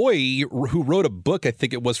employee who wrote a book, I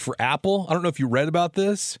think it was for Apple. I don't know if you read about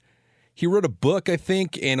this. He wrote a book, I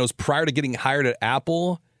think, and it was prior to getting hired at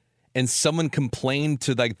Apple. And someone complained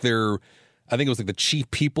to I think it was the chief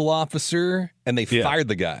people officer, and they fired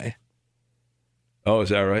the guy. Oh, is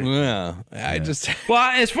that right? Yeah.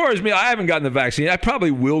 Well, as far as me, I haven't gotten the vaccine. I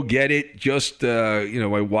probably will get it. Just,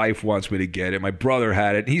 my wife wants me to get it. My brother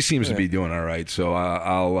had it. He seems to be doing all right. So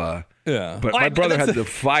I'll. Yeah. But my brother had the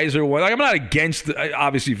Pfizer one. Like, I'm not against,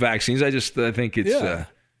 obviously, vaccines. I think it's. Yeah.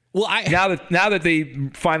 Well, now that they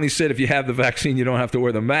finally said if you have the vaccine, you don't have to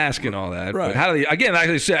wear the mask and all that. Right. But how do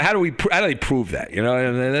they prove that?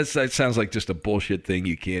 And that sounds like just a bullshit thing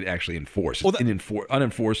you can't actually enforce. It's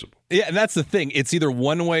unenforceable. Yeah, and that's the thing. It's either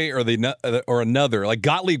one way or another. Like,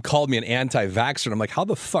 Gottlieb called me an anti-vaxxer, and I'm like, how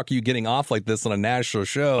the fuck are you getting off like this on a national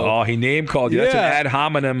show? Oh, he name called you. Yeah. That's an ad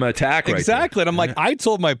hominem attack right Exactly. there. And I'm like, I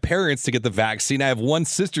told my parents to get the vaccine. I have one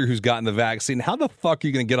sister who's gotten the vaccine. How the fuck are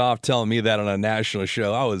you going to get off telling me that on a national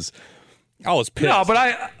show? I was pissed. No, but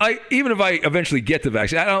I even if I eventually get the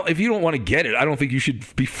vaccine, if you don't want to get it, I don't think you should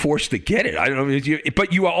be forced to get it. I don't know,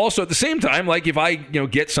 but you are also at the same time, like, if I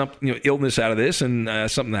get some illness out of this and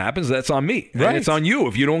something happens, that's on me. Right. And it's on you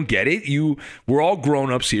if you don't get it. We're all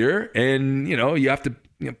grown-ups here, and you have to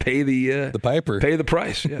pay the piper, pay the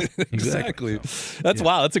price. Yeah, exactly. That's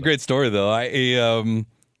wow. That's a great story, though.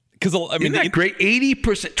 Because isn't that great?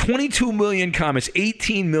 80%, 22 million comments,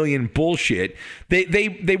 18 million bullshit.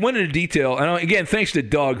 They went into detail, and again, thanks to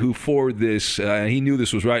Doug who forwarded this. He knew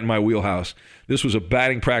this was right in my wheelhouse. This was a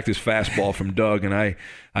batting practice fastball from Doug, and I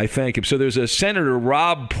thank him. So there's a Senator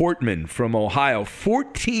Rob Portman from Ohio.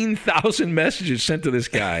 14,000 messages sent to this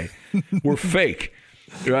guy were fake,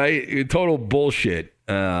 right? Total bullshit,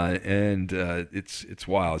 and it's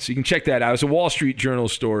wild. So you can check that out. It's a Wall Street Journal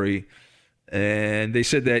story. And they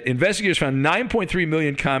said that investigators found 9.3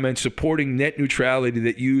 million comments supporting net neutrality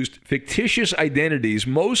that used fictitious identities,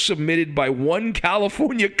 most submitted by one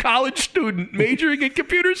California college student majoring in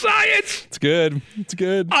computer science. It's good. It's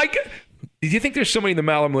good. Do you think there's somebody in the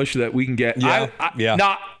Maller Militia that we can get? Yeah.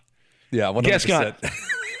 Yeah, 100%. Guess not.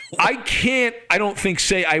 I don't think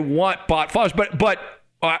say I want bot followers, but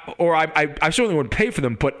I certainly wouldn't pay for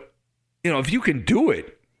them. But, if you can do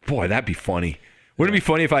it, boy, that'd be funny. Wouldn't it be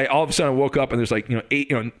funny if I all of a sudden woke up and there's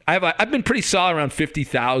eight, I've been pretty solid around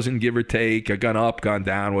 50,000, give or take. I've gone up, gone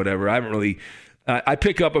down, whatever. I haven't really, I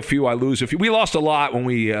pick up a few, I lose a few. We lost a lot when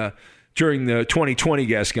we, during the 2020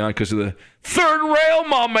 Gascon because of the third rail,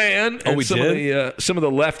 my man. Oh, we did? Some of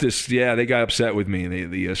the leftists, they got upset with me.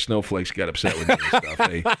 The snowflakes got upset with me and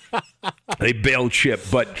stuff. They bailed ship.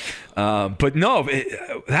 But no,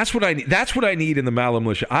 that's what I need. That's what I need in the Maller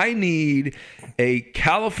Militia. I need a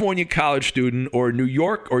California college student or New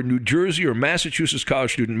York or New Jersey or Massachusetts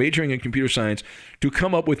college student majoring in computer science to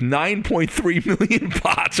come up with 9.3 million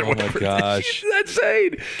bots or whatever. Oh, my gosh. That's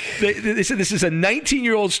insane. They said this is a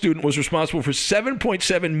 19-year-old student was responsible for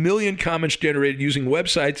 7.7 million comments generated using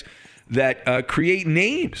websites that create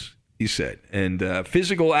names, he said, and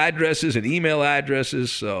physical addresses and email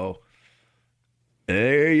addresses. So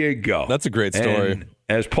there you go. That's a great story. And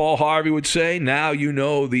as Paul Harvey would say, now you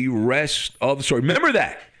know the rest of the story. Remember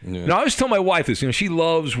that. Yeah. Now, I always tell my wife this. She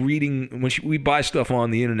loves reading. When we buy stuff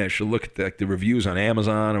on the internet, she'll look at the reviews on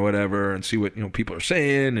Amazon or whatever and see what people are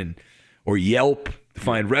saying, or Yelp to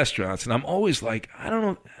find restaurants. And I'm always like, I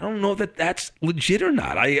don't know that that's legit or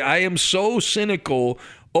not. I am so cynical,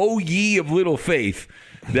 oh ye of little faith,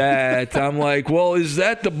 that I'm like, well, is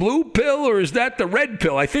that the blue pill or is that the red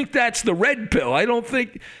pill? I think that's the red pill. I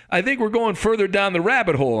think we're going further down the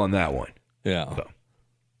rabbit hole on that one. Yeah. So,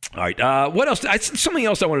 all right. What else? Something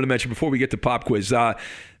else I wanted to mention before we get to pop quiz.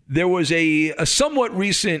 There was a somewhat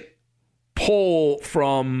recent poll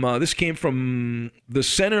from, this came from the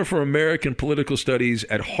Center for American Political Studies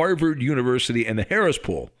at Harvard University and the Harris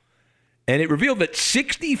Poll. And it revealed that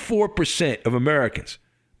 64% of Americans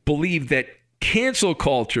believe that cancel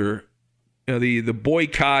culture, the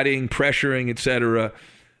boycotting, pressuring, etc.,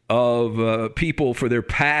 of people for their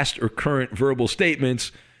past or current verbal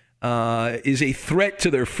statements is a threat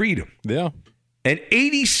to their freedom. Yeah. And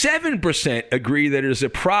 87% agree that it is a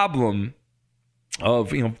problem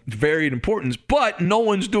of varied importance, but no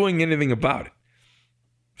one's doing anything about it.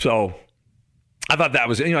 So I thought that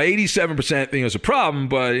was 87% think it was a problem,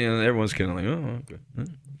 but everyone's kind of like, oh,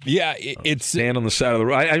 okay. Yeah, it's stand on the side of the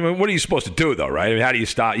road. I mean, what are you supposed to do though, right? I mean, how do you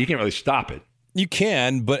stop? You can't really stop it. You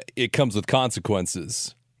can, but it comes with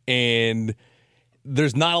consequences, and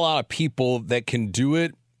there's not a lot of people that can do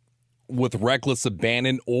it with reckless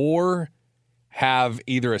abandon or have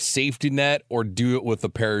either a safety net or do it with a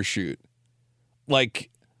parachute. Like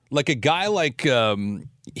a guy like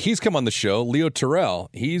he's come on the show, Leo Terrell.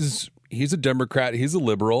 He's a Democrat, he's a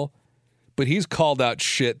liberal, but he's called out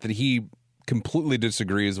shit that he completely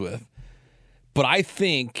disagrees with. But I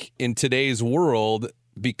think in today's world,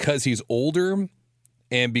 because he's older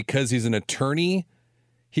and because he's an attorney,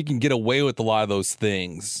 he can get away with a lot of those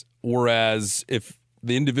things. Whereas if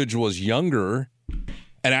the individual is younger,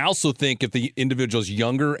 and I also think if the individual is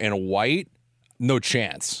younger and white, no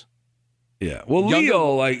chance. Yeah. Well,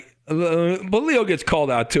 Leo, but Leo gets called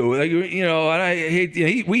out too. And I hate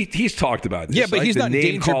he's talked about this. Yeah, but he's not in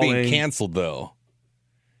danger of being canceled though.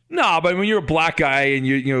 No, but when you're a black guy and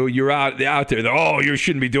you're out there, you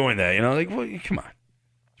shouldn't be doing that. Well, come on,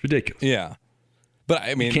 it's ridiculous. Yeah, but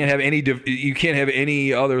I mean, you can't have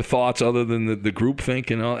any other thoughts other than the group think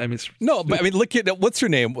and all. I mean, look at what's her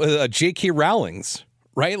name, J.K. Rowling's,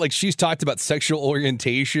 right? Like she's talked about sexual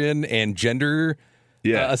orientation and gender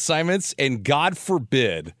assignments, and God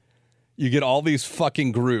forbid you get all these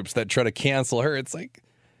fucking groups that try to cancel her. It's like,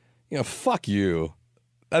 fuck you.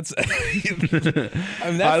 That's. All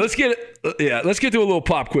right, let's get to a little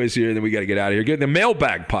pop quiz here, and then we got to get out of here. Get the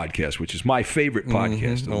Mailbag podcast, which is my favorite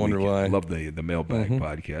podcast. I wonder why. I love the Mailbag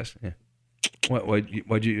podcast. Yeah.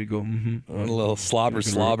 Why'd you go? A little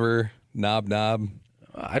slobber, knob.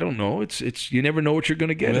 I don't know. It's you never know what you're going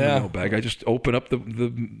to get in the mailbag. I just open up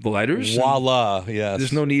the letters. Voila! Yes.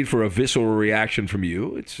 There's no need for a visceral reaction from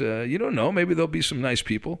you. It's you don't know. Maybe there'll be some nice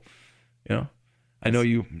people. I know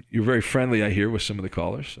you're very friendly. I hear with some of the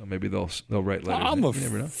callers, so maybe they'll write letters. I'm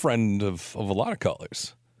a friend of a lot of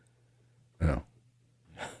callers. Oh,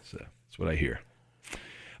 so that's what I hear.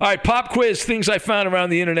 All right, pop quiz, things I found around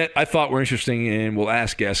the internet I thought were interesting, and we'll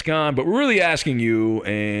ask Gascon, but we're really asking you,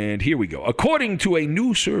 and here we go. According to a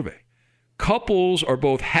new survey, couples are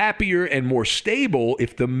both happier and more stable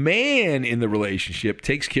if the man in the relationship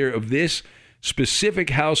takes care of this specific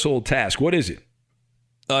household task. What is it?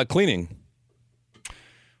 Cleaning.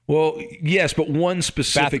 Well, yes, but one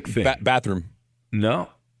specific thing. Bathroom. No,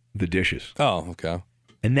 the dishes. Oh, okay.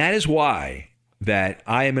 And that is why that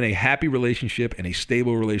I am in a happy relationship and a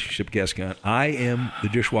stable relationship, Gascon. I am the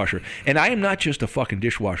dishwasher. And I am not just a fucking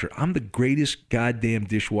dishwasher. I'm the greatest goddamn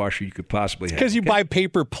dishwasher you could possibly have. Because you buy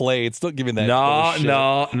paper plates. Don't give me that bullshit.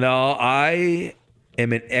 No. I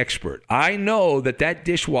am an expert. I know that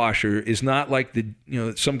dishwasher is not like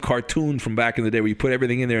some cartoon from back in the day where you put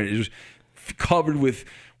everything in there and it's just covered with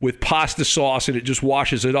pasta sauce and it just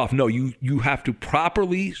washes it off. No, you have to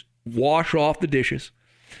properly wash off the dishes.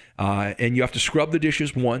 And you have to scrub the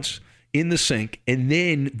dishes once in the sink, and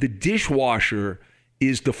then the dishwasher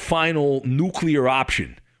is the final nuclear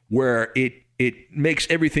option where it makes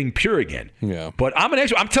everything pure again. Yeah. But I'm an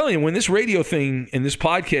expert. I'm telling you, when this radio thing and this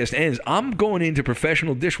podcast ends, I'm going into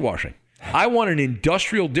professional dishwashing. I want an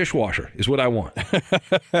industrial dishwasher is what I want.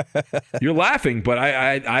 You're laughing, but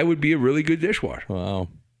I would be a really good dishwasher. Wow.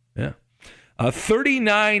 Yeah.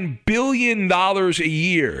 $39 billion a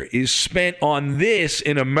year is spent on this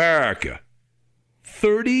in America.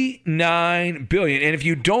 $39 billion. And if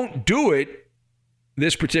you don't do it,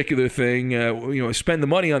 this particular thing, spend the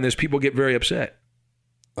money on this, people get very upset.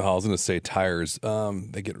 Oh, I was going to say tires.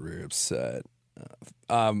 They get very upset.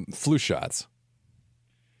 Flu shots.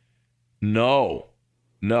 No.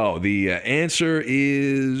 The answer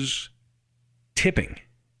is tipping.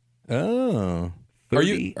 Oh. Are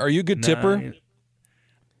you a good tipper?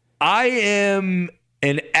 I am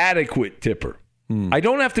an adequate tipper. I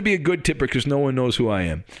don't have to be a good tipper because no one knows who I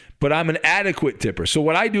am, but I'm an adequate tipper. So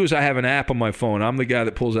what I do is I have an app on my phone. I'm the guy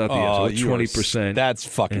that pulls out the 20%. That's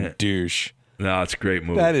fucking douche. No, it's a great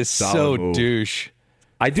move. That is so douche.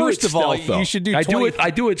 I do First it of stealth, all, though. you should do. I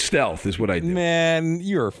do it stealth. Is what I do. Man,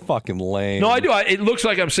 you're fucking lame. No, I do. It looks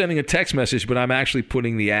like I'm sending a text message, but I'm actually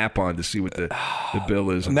putting the app on to see what the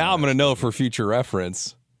bill is. Now I'm going to know for future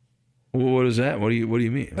reference. Well, what is that? What do you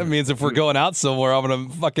mean? That means if we're going out somewhere, I'm going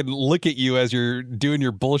to fucking look at you as you're doing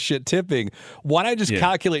your bullshit tipping. Why not just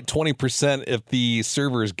calculate 20% if the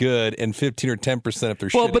server is good and 15 or 10% if they're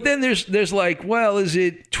shitty? Well, but then there's like, well, is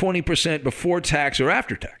it 20% before tax or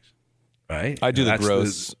after tax? Right? I do the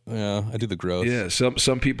gross. I do the gross. Yeah,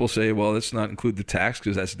 some people say, well, let's not include the tax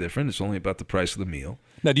because that's different. It's only about the price of the meal.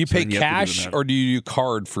 Now, do you pay cash or do you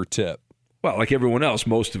card for tip? Well, like everyone else,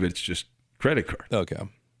 most of it's just credit card. Okay.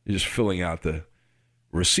 You're just filling out the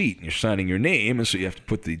receipt and you're signing your name, and so you have to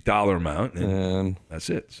put the dollar amount, and that's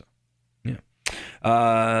it. So, yeah.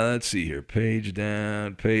 Let's see here. Page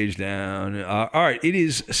down. All right. It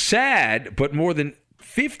is sad, but more than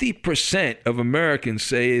 50% of Americans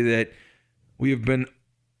say that we've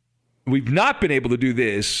not been able to do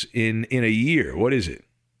this in a year. What is it?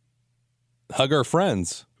 Hug our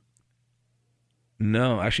friends.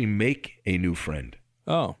 No, actually make a new friend.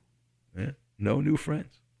 Oh. Yeah. No new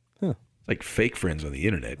friends. Huh. It's like fake friends on the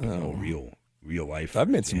internet, but no real life. I've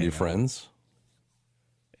made some new friends.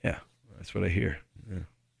 Yeah, that's what I hear. Yeah.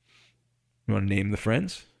 You want to name the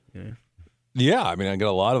friends? Yeah, I mean, I got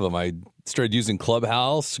a lot of them. I started using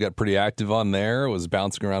Clubhouse, got pretty active on there, was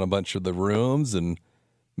bouncing around a bunch of the rooms, and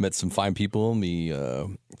met some fine people in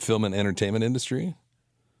the film and entertainment industry.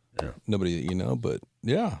 Yeah. Nobody that you know, but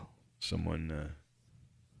yeah. Someone...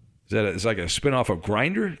 It's like a spinoff of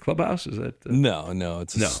Grindr, Clubhouse? Is that? No.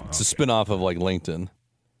 It's a spinoff of like LinkedIn.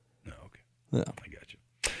 No, okay. Yeah. I got you.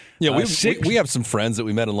 Yeah, we have some friends that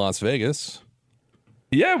we met in Las Vegas.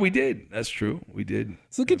 Yeah, we did. That's true. We did.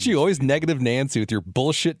 So look at you, always negative Nancy with your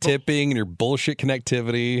bullshit tipping and your bullshit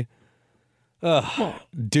connectivity.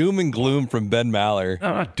 Doom and gloom from Ben Maller.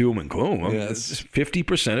 No, not doom and gloom. Yes.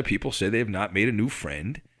 50% of people say they have not made a new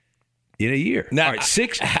friend in a year. Now, all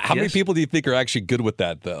right, how many people do you think are actually good with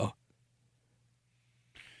that, though?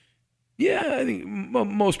 Yeah, I think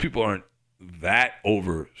most people aren't that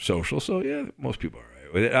over social, so yeah, most people are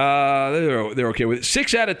right with it. They're okay with it.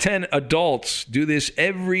 6 out of 10 adults do this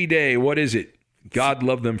every day. What is it? God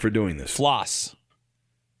love them for doing this. Floss.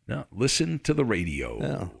 No, listen to the radio.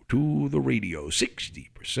 Oh. To the radio.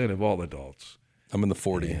 60% of all adults. I'm in the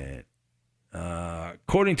 40.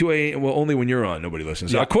 According to only when you're on, nobody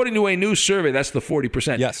listens. Yeah. According to a new survey, that's the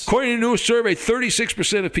 40%. Yes. According to a new survey,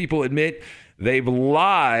 36% of people admit they've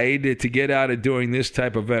lied to get out of doing this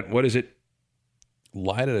type of event. What is it?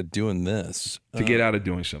 Lied out of doing this. To get out of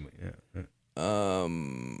doing something. Yeah.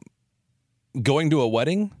 Going to a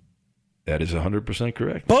wedding? That is 100%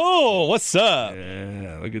 correct. Oh, what's up?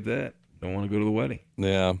 Yeah, look at that. Don't want to go to the wedding.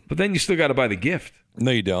 Yeah. But then you still got to buy the gift.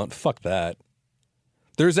 No, you don't. Fuck that.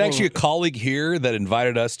 There's actually a colleague here that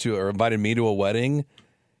invited me to a wedding,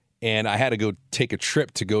 and I had to go take a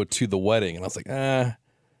trip to go to the wedding. And I was like, I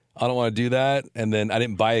don't want to do that. And then I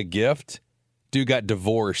didn't buy a gift. Dude got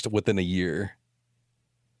divorced within a year.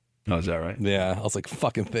 Oh, is that right? Yeah. I was like,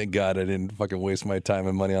 fucking thank God I didn't fucking waste my time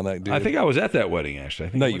and money on that dude. I think I was at that wedding,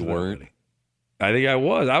 actually. No, you weren't. I think I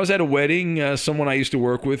was. I was at a wedding. Someone I used to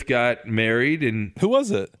work with got married. And who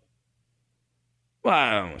was it? Well,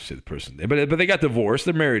 I don't want to say the person name, but they got divorced.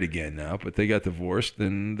 They're married again now, but they got divorced.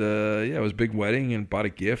 And, it was a big wedding and bought a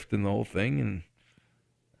gift and the whole thing. And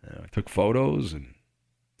I took photos and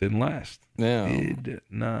didn't last. Yeah. Did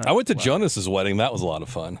not. I went to Jonas's wedding. That was a lot of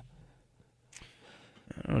fun.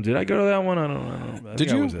 I don't know, did I go to that one? I don't know.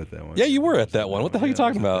 Did you? I was at that one. Yeah, you were at that one. What the hell are you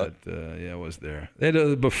talking about? I was there. They had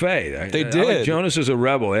a buffet. They did. Like Jonas is a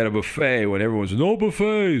rebel. They had a buffet when everyone was, no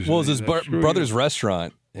buffets. Well, it was his brother's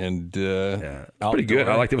restaurant. And pretty good.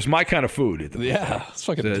 I liked it. It was my kind of food. Yeah, it's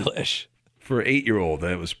fucking delish. For an 8-year-old,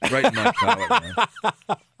 it was right in my palate, man.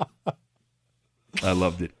 I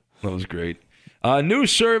loved it. That was great. A new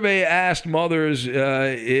survey asked mothers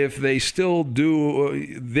if they still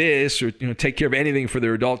do this or take care of anything for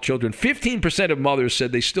their adult children. 15% of mothers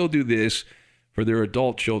said they still do this for their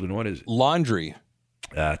adult children. What is it? Laundry.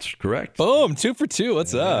 That's correct. Boom, 2 for 2.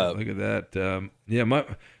 What's up? Look at that.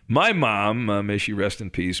 My mom, may she rest in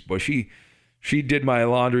peace, but she did my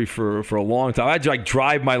laundry for a long time. I'd like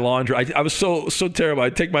drive my laundry. I was so terrible.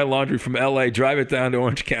 I'd take my laundry from L.A., drive it down to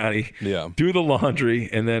Orange County, do the laundry,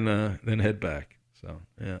 and then head back. So,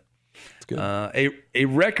 yeah. That's good. A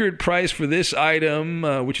record price for this item,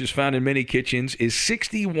 which is found in many kitchens, is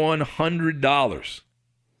 $6,100.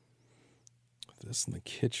 This in the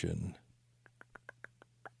kitchen.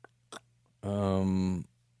 An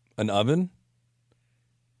oven?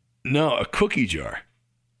 No, a cookie jar.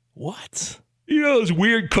 What? You know those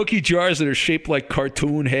weird cookie jars that are shaped like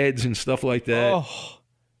cartoon heads and stuff like that? Oh.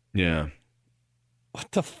 Yeah.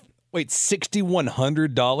 What the? Wait,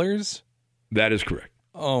 $6,100? That is correct.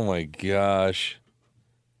 Oh, my gosh.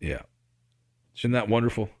 Yeah. Isn't that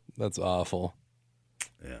wonderful? That's awful.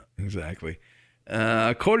 Yeah, exactly.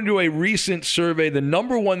 According to a recent survey, the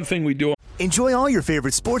number one thing we do. Enjoy all your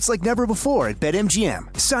favorite sports like never before at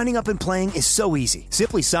BetMGM. Signing up and playing is so easy.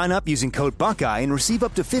 Simply sign up using code Buckeye and receive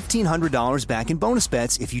up to $1,500 back in bonus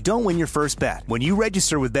bets if you don't win your first bet. When you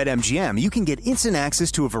register with BetMGM, you can get instant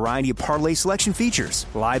access to a variety of parlay selection features,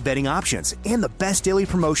 live betting options, and the best daily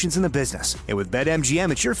promotions in the business. And with BetMGM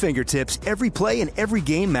at your fingertips, every play and every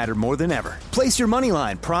game matter more than ever. Place your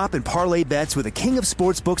moneyline, prop, and parlay bets with the king of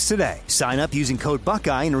sportsbooks today. Sign up using code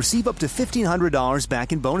Buckeye and receive up to $1,500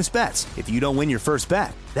 back in bonus bets if you don't win your first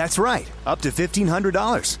bet. That's right, up to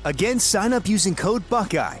 $1,500. Again, sign up using code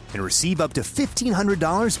Buckeye and receive up to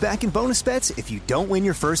 $1,500 back in bonus bets if you don't win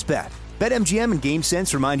your first bet. BetMGM and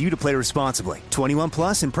GameSense remind you to play responsibly. 21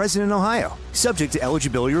 plus and present in Ohio. Subject to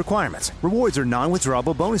eligibility requirements. Rewards are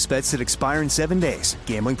non-withdrawable bonus bets that expire in 7 days.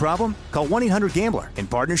 Gambling problem? Call 1-800-GAMBLER in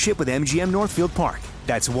partnership with MGM Northfield Park.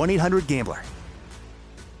 That's 1-800-GAMBLER.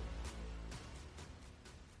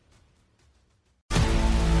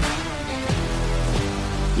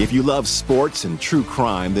 If you love sports and true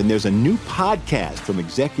crime, then there's a new podcast from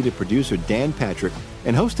executive producer Dan Patrick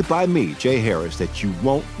and hosted by me, Jay Harris, that you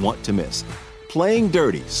won't want to miss. Playing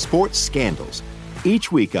Dirty: Sports Scandals.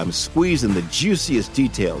 Each week, I'm squeezing the juiciest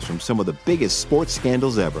details from some of the biggest sports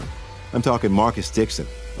scandals ever. I'm talking Marcus Dixon,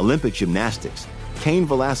 Olympic gymnastics, Cain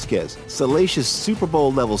Velasquez, salacious Super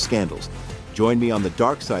Bowl-level scandals. Join me on the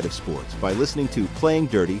dark side of sports by listening to Playing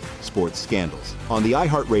Dirty: Sports Scandals on the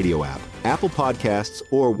iHeartRadio app, Apple Podcasts,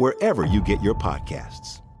 or wherever you get your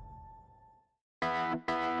podcasts.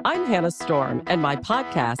 I'm Hannah Storm, and my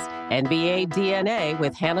podcast, NBA DNA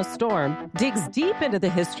with Hannah Storm, digs deep into the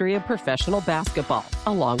history of professional basketball,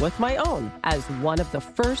 along with my own, as one of the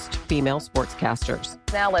first female sportscasters.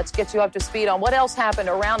 Now let's get you up to speed on what else happened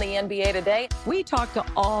around the NBA today. We talk to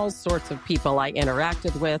all sorts of people I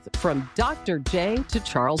interacted with, from Dr. J to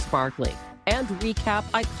Charles Barkley, and recap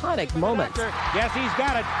iconic moments. Yes, he's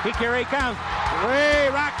got it. Here he comes. Way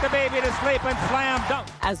rock the baby to sleep and slam dunk.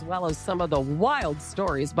 As well as some of the wild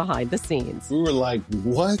stories behind the scenes. We were like,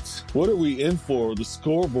 what? What are we in for? The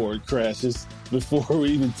scoreboard crashes before we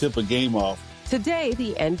even tip a game off. Today,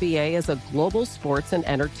 the NBA is a global sports and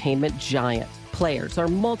entertainment giant. Players are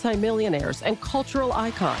multimillionaires and cultural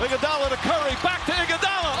icons. Iguodala to Curry, back to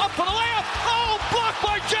Iguodala, up for the layup. Oh, blocked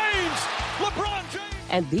by James. LeBron James.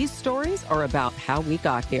 And these stories are about how we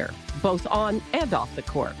got here, both on and off the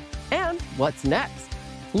court. And what's next?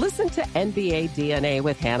 Listen to NBA DNA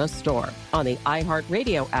with Hannah Storm on the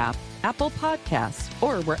iHeartRadio app, Apple Podcasts,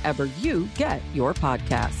 or wherever you get your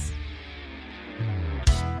podcasts.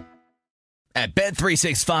 At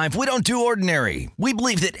Bet365, we don't do ordinary. We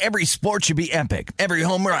believe that every sport should be epic. Every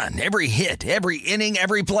home run, every hit, every inning,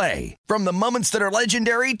 every play. From the moments that are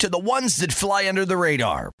legendary to the ones that fly under the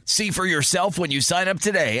radar. See for yourself when you sign up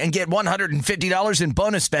today and get $150 in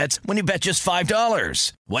bonus bets when you bet just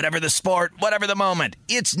 $5. Whatever the sport, whatever the moment,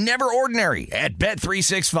 it's never ordinary at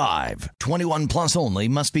Bet365. 21 plus only.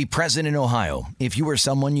 Must be present in Ohio. If you or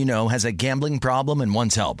someone you know has a gambling problem and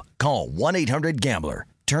wants help, call 1-800-GAMBLER.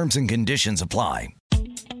 Terms and conditions apply.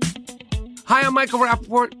 Hi, I'm Michael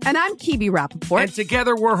Rappaport. And I'm Kibi Rappaport. And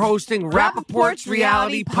together we're hosting Rappaport's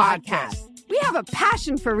Reality Podcast. We have a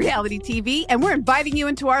passion for reality TV, and we're inviting you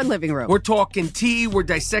into our living room. We're talking tea, we're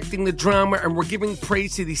dissecting the drama, and we're giving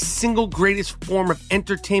praise to the single greatest form of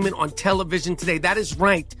entertainment on television today. That is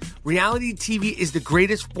right. Reality TV is the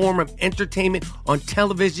greatest form of entertainment on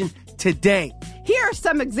television today. Here are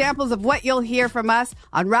some examples of what you'll hear from us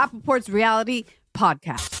on Rappaport's Reality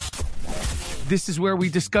Podcast. This is where we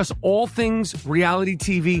discuss all things reality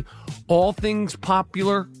TV, all things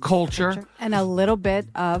popular culture. And a little bit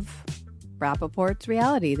of Rappaport's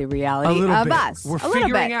reality, the reality of us. We're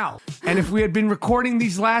figuring out. And if we had been recording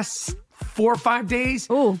these last 4 or 5 days,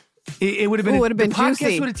 it would have been, the podcast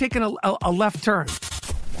juicy. Would have taken a left turn.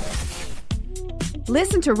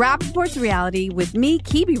 Listen to Rappaport's Reality with me,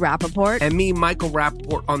 Kibi Rappaport. And me, Michael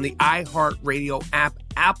Rappaport, on the iHeartRadio app,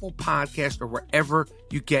 Apple Podcast, or wherever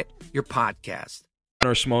you get your podcast. On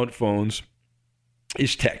our smartphones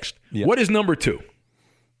is text. Yep. What is number 2?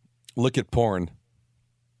 Look at porn.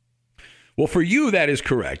 Well, for you, that is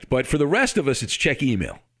correct. But for the rest of us, it's check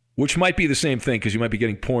email, which might be the same thing because you might be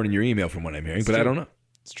getting porn in your email from what I'm hearing, but I don't know.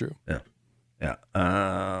 It's true. Yeah.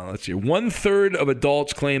 Let's see. 1/3 of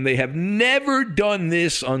adults claim they have never done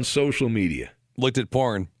this on social media. Looked at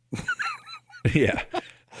porn. Yeah.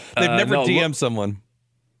 They've never DM'd someone.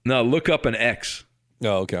 No, look up an X.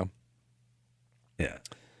 Oh, okay. Yeah.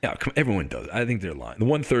 Yeah, everyone does. I think they're lying. The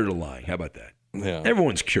 1/3 are lying. How about that? Yeah.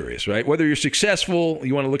 Everyone's curious, right? Whether you're successful,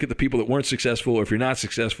 you want to look at the people that weren't successful, or if you're not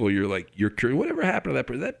successful, you're curious. Whatever happened to that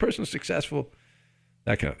person? That person's successful,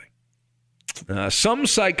 that kind of thing. Some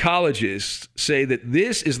psychologists say that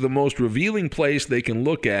this is the most revealing place they can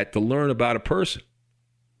look at to learn about a person.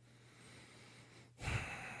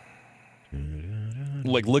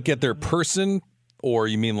 Like look at their person, or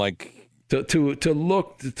you mean like to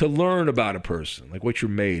learn about a person, like what you're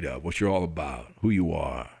made of, what you're all about, who you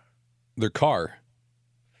are. Their car.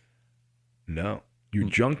 No, your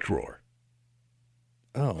junk drawer.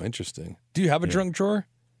 Oh, interesting. Do you have a junk drawer?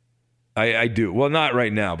 I do. Well, not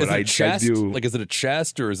right now, but I do. Like, is it a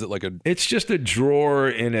chest or is it like a? It's just a drawer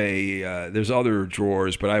in a. There's other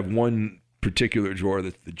drawers, but I have one particular drawer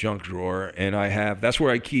that's the junk drawer, and that's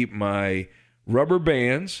where I keep my rubber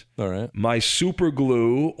bands. All right. My super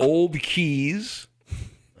glue, old keys.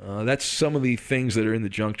 That's some of the things that are in the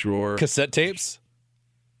junk drawer. Cassette tapes.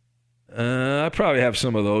 I probably have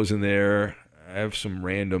some of those in there. I have some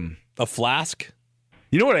random. A flask.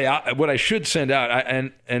 You know what I should send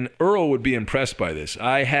out, and Earl would be impressed by this.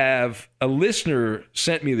 I have a listener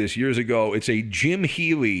sent me this years ago. It's a Jim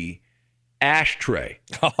Healy ashtray,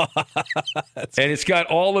 and it's got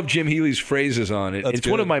all of Jim Healy's phrases on it. It's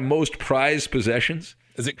one of my most prized possessions.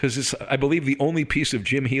 Is it? Because it's, I believe, the only piece of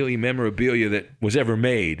Jim Healy memorabilia that was ever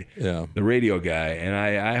made. Yeah, the radio guy, and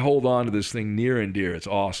I hold on to this thing near and dear. It's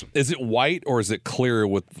awesome. Is it white or is it clear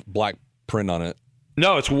with black print on it?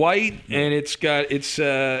 No, it's white, and it says,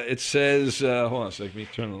 hold on a second, let me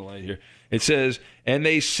turn on the light here. It says, and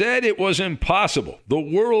they said it was impossible. The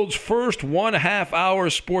world's first 1.5 hour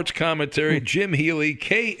sports commentary, Jim Healy,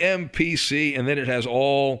 KMPC, and then it has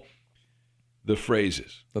all the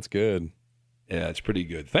phrases. That's good. Yeah, it's pretty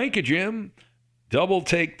good. Thank you, Jim. Double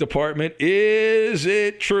take department. Is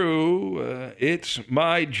it true? It's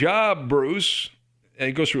my job, Bruce. And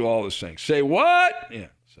it goes through all these things. Say what? Yeah,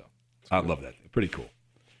 so I love that. Pretty cool.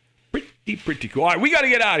 Pretty cool. All right, we got to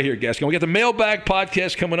get out of here, Gascon. We got the Mailbag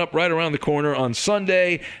podcast coming up right around the corner on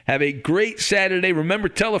Sunday. Have a great Saturday. Remember,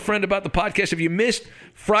 tell a friend about the podcast. If you missed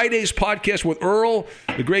Friday's podcast with Earl,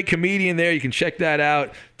 the great comedian there, you can check that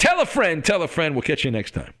out. Tell a friend. We'll catch you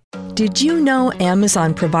next time. Did you know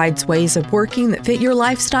Amazon provides ways of working that fit your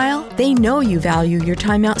lifestyle? They know you value your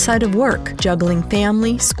time outside of work, juggling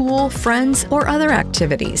family, school, friends, or other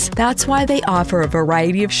activities. That's why they offer a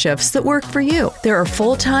variety of shifts that work for you. There are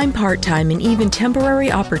full-time, part-time, and even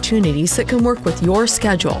temporary opportunities that can work with your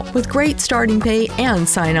schedule, with great starting pay and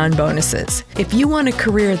sign-on bonuses. If you want a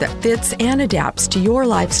career that fits and adapts to your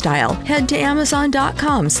lifestyle, head to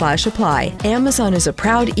Amazon.com/apply. Amazon is a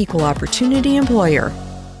proud equal opportunity employer.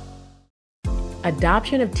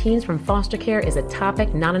 Adoption of teens from foster care is a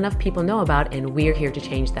topic not enough people know about, and we're here to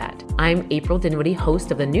change that. I'm April Dinwiddie, host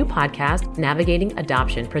of the new podcast, Navigating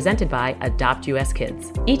Adoption, presented by Adopt US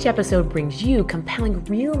Kids. Each episode brings you compelling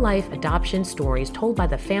real-life adoption stories told by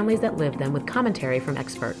the families that live them with commentary from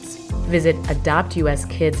experts. Visit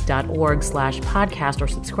adoptuskids.org/podcast or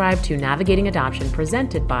subscribe to Navigating Adoption,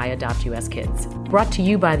 presented by Adopt US Kids. Brought to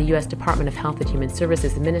you by the U.S. Department of Health and Human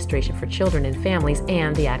Services Administration for Children and Families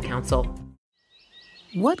and the Ad Council.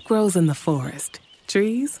 What grows in the forest?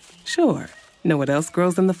 Trees? Sure. Know what else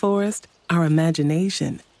grows in the forest? Our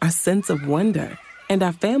imagination, our sense of wonder, and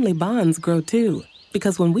our family bonds grow too.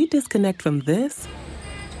 Because when we disconnect from this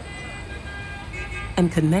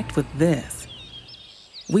and connect with this,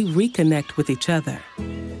 we reconnect with each other.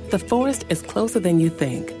 The forest is closer than you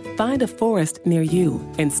think. Find a forest near you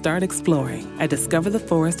and start exploring at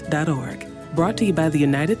discovertheforest.org. Brought to you by the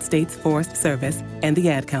United States Forest Service and the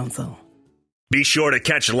Ad Council. Be sure to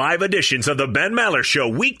catch live editions of The Ben Maller Show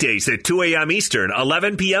weekdays at 2 a.m. Eastern,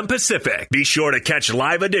 11 p.m. Pacific. Be sure to catch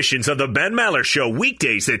live editions of The Ben Maller Show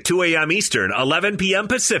weekdays at 2 a.m. Eastern, 11 p.m.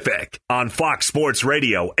 Pacific on Fox Sports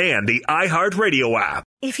Radio and the iHeartRadio app.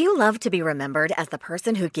 If you love to be remembered as the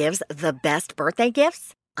person who gives the best birthday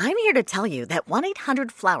gifts, I'm here to tell you that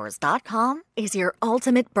 1-800-Flowers.com is your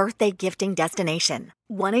ultimate birthday gifting destination.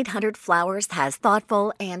 1-800-Flowers has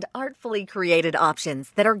thoughtful and artfully created options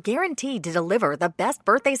that are guaranteed to deliver the best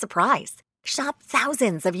birthday surprise. Shop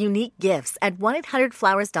thousands of unique gifts at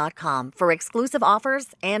 1-800-Flowers.com for exclusive offers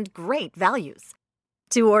and great values.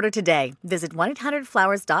 To order today, visit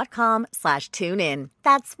 1-800-Flowers.com/tune-in.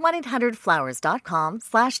 That's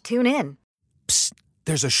 1-800-Flowers.com/tune-in. Psst,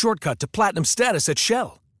 there's a shortcut to platinum status at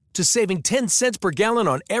Shell. To saving 10 cents per gallon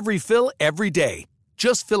on every fill every day.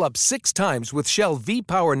 Just fill up 6 times with Shell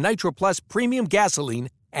V-Power Nitro Plus Premium Gasoline,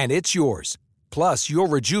 and it's yours. Plus, you'll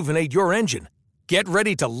rejuvenate your engine. Get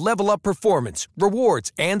ready to level up performance,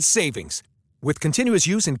 rewards, and savings. With continuous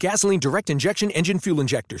use in gasoline direct injection engine fuel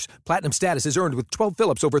injectors. Platinum status is earned with 12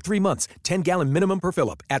 fill-ups over 3 months. 10-gallon minimum per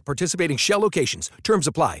fill-up at participating Shell locations. Terms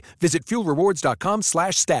apply. Visit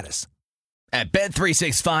fuelrewards.com/status. At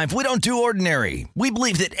Bet365, we don't do ordinary. We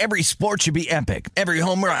believe that every sport should be epic. Every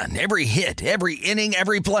home run, every hit, every inning,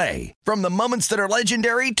 every play. From the moments that are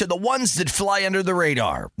legendary to the ones that fly under the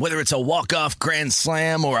radar. Whether it's a walk-off grand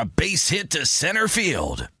slam or a base hit to center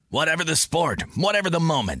field. Whatever the sport, whatever the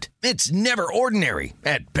moment, it's never ordinary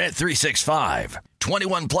at Bet365.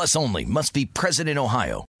 21 plus only. Must be present in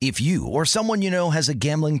Ohio. If you or someone you know has a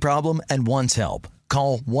gambling problem and wants help,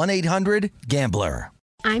 call 1-800-GAMBLER.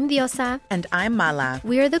 I'm Diosa. And I'm Mala.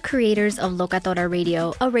 We are the creators of Locatora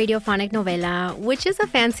Radio, a radiophonic novela, which is a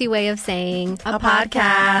fancy way of saying a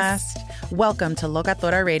podcast. Welcome to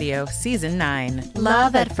Locatora Radio, Season 9.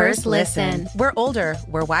 Love at first listen. We're older,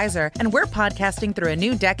 we're wiser, and we're podcasting through a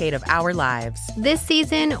new decade of our lives. This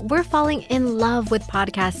season, we're falling in love with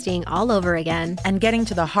podcasting all over again. And getting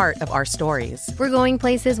to the heart of our stories. We're going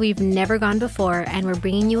places we've never gone before, and we're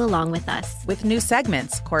bringing you along with us. With new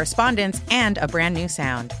segments, correspondence, and a brand new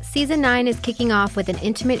sound. Season 9 is kicking off with an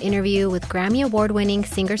intimate interview with Grammy Award-winning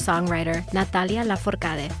singer-songwriter Natalia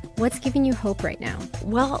Lafourcade. What's giving you hope right now?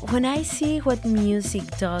 Well, when I see what music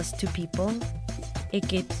does to people, it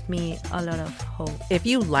gives me a lot of hope. If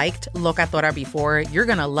you liked Locatora before, you're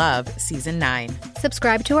going to love Season 9.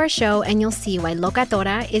 Subscribe to our show and you'll see why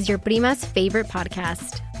Locatora is your prima's favorite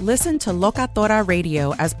podcast. Listen to Locatora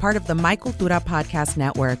Radio as part of the My Cultura Podcast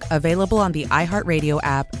Network, available on the iHeartRadio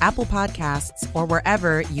app, Apple Podcasts, or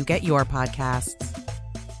wherever you get your podcasts.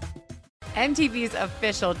 MTV's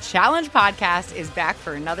official Challenge podcast is back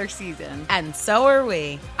for another season. And so are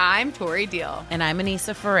we. I'm Tori Deal. And I'm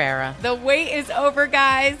Anissa Ferreira. The wait is over,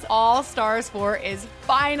 guys. All Stars 4 is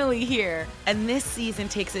finally here. And this season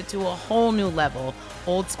takes it to a whole new level.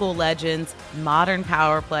 Old school legends, modern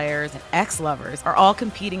power players, and ex-lovers are all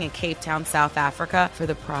competing in Cape Town, South Africa for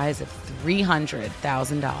the prize of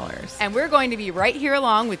 $300,000. And we're going to be right here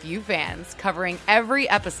along with you fans, covering every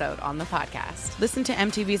episode on the podcast. Listen to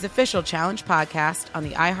MTV's official Challenge podcast on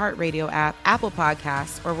the iHeartRadio app, Apple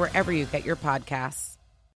Podcasts, or wherever you get your podcasts.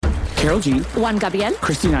 Karol G, Juan Gabriel,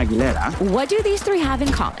 Christina Aguilera. What do these three have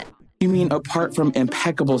in common? You mean apart from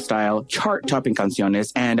impeccable style, chart-topping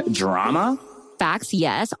canciones, and drama? Facts,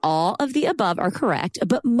 yes, all of the above are correct,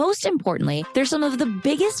 but most importantly, they're some of the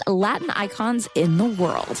biggest Latin icons in the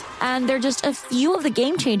world. And they're just a few of the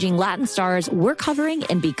game-changing Latin stars we're covering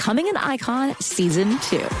in Becoming an Icon Season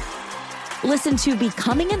 2. Listen to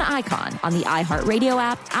Becoming an Icon on the iHeartRadio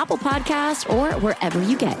app, Apple Podcasts, or wherever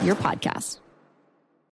you get your podcasts.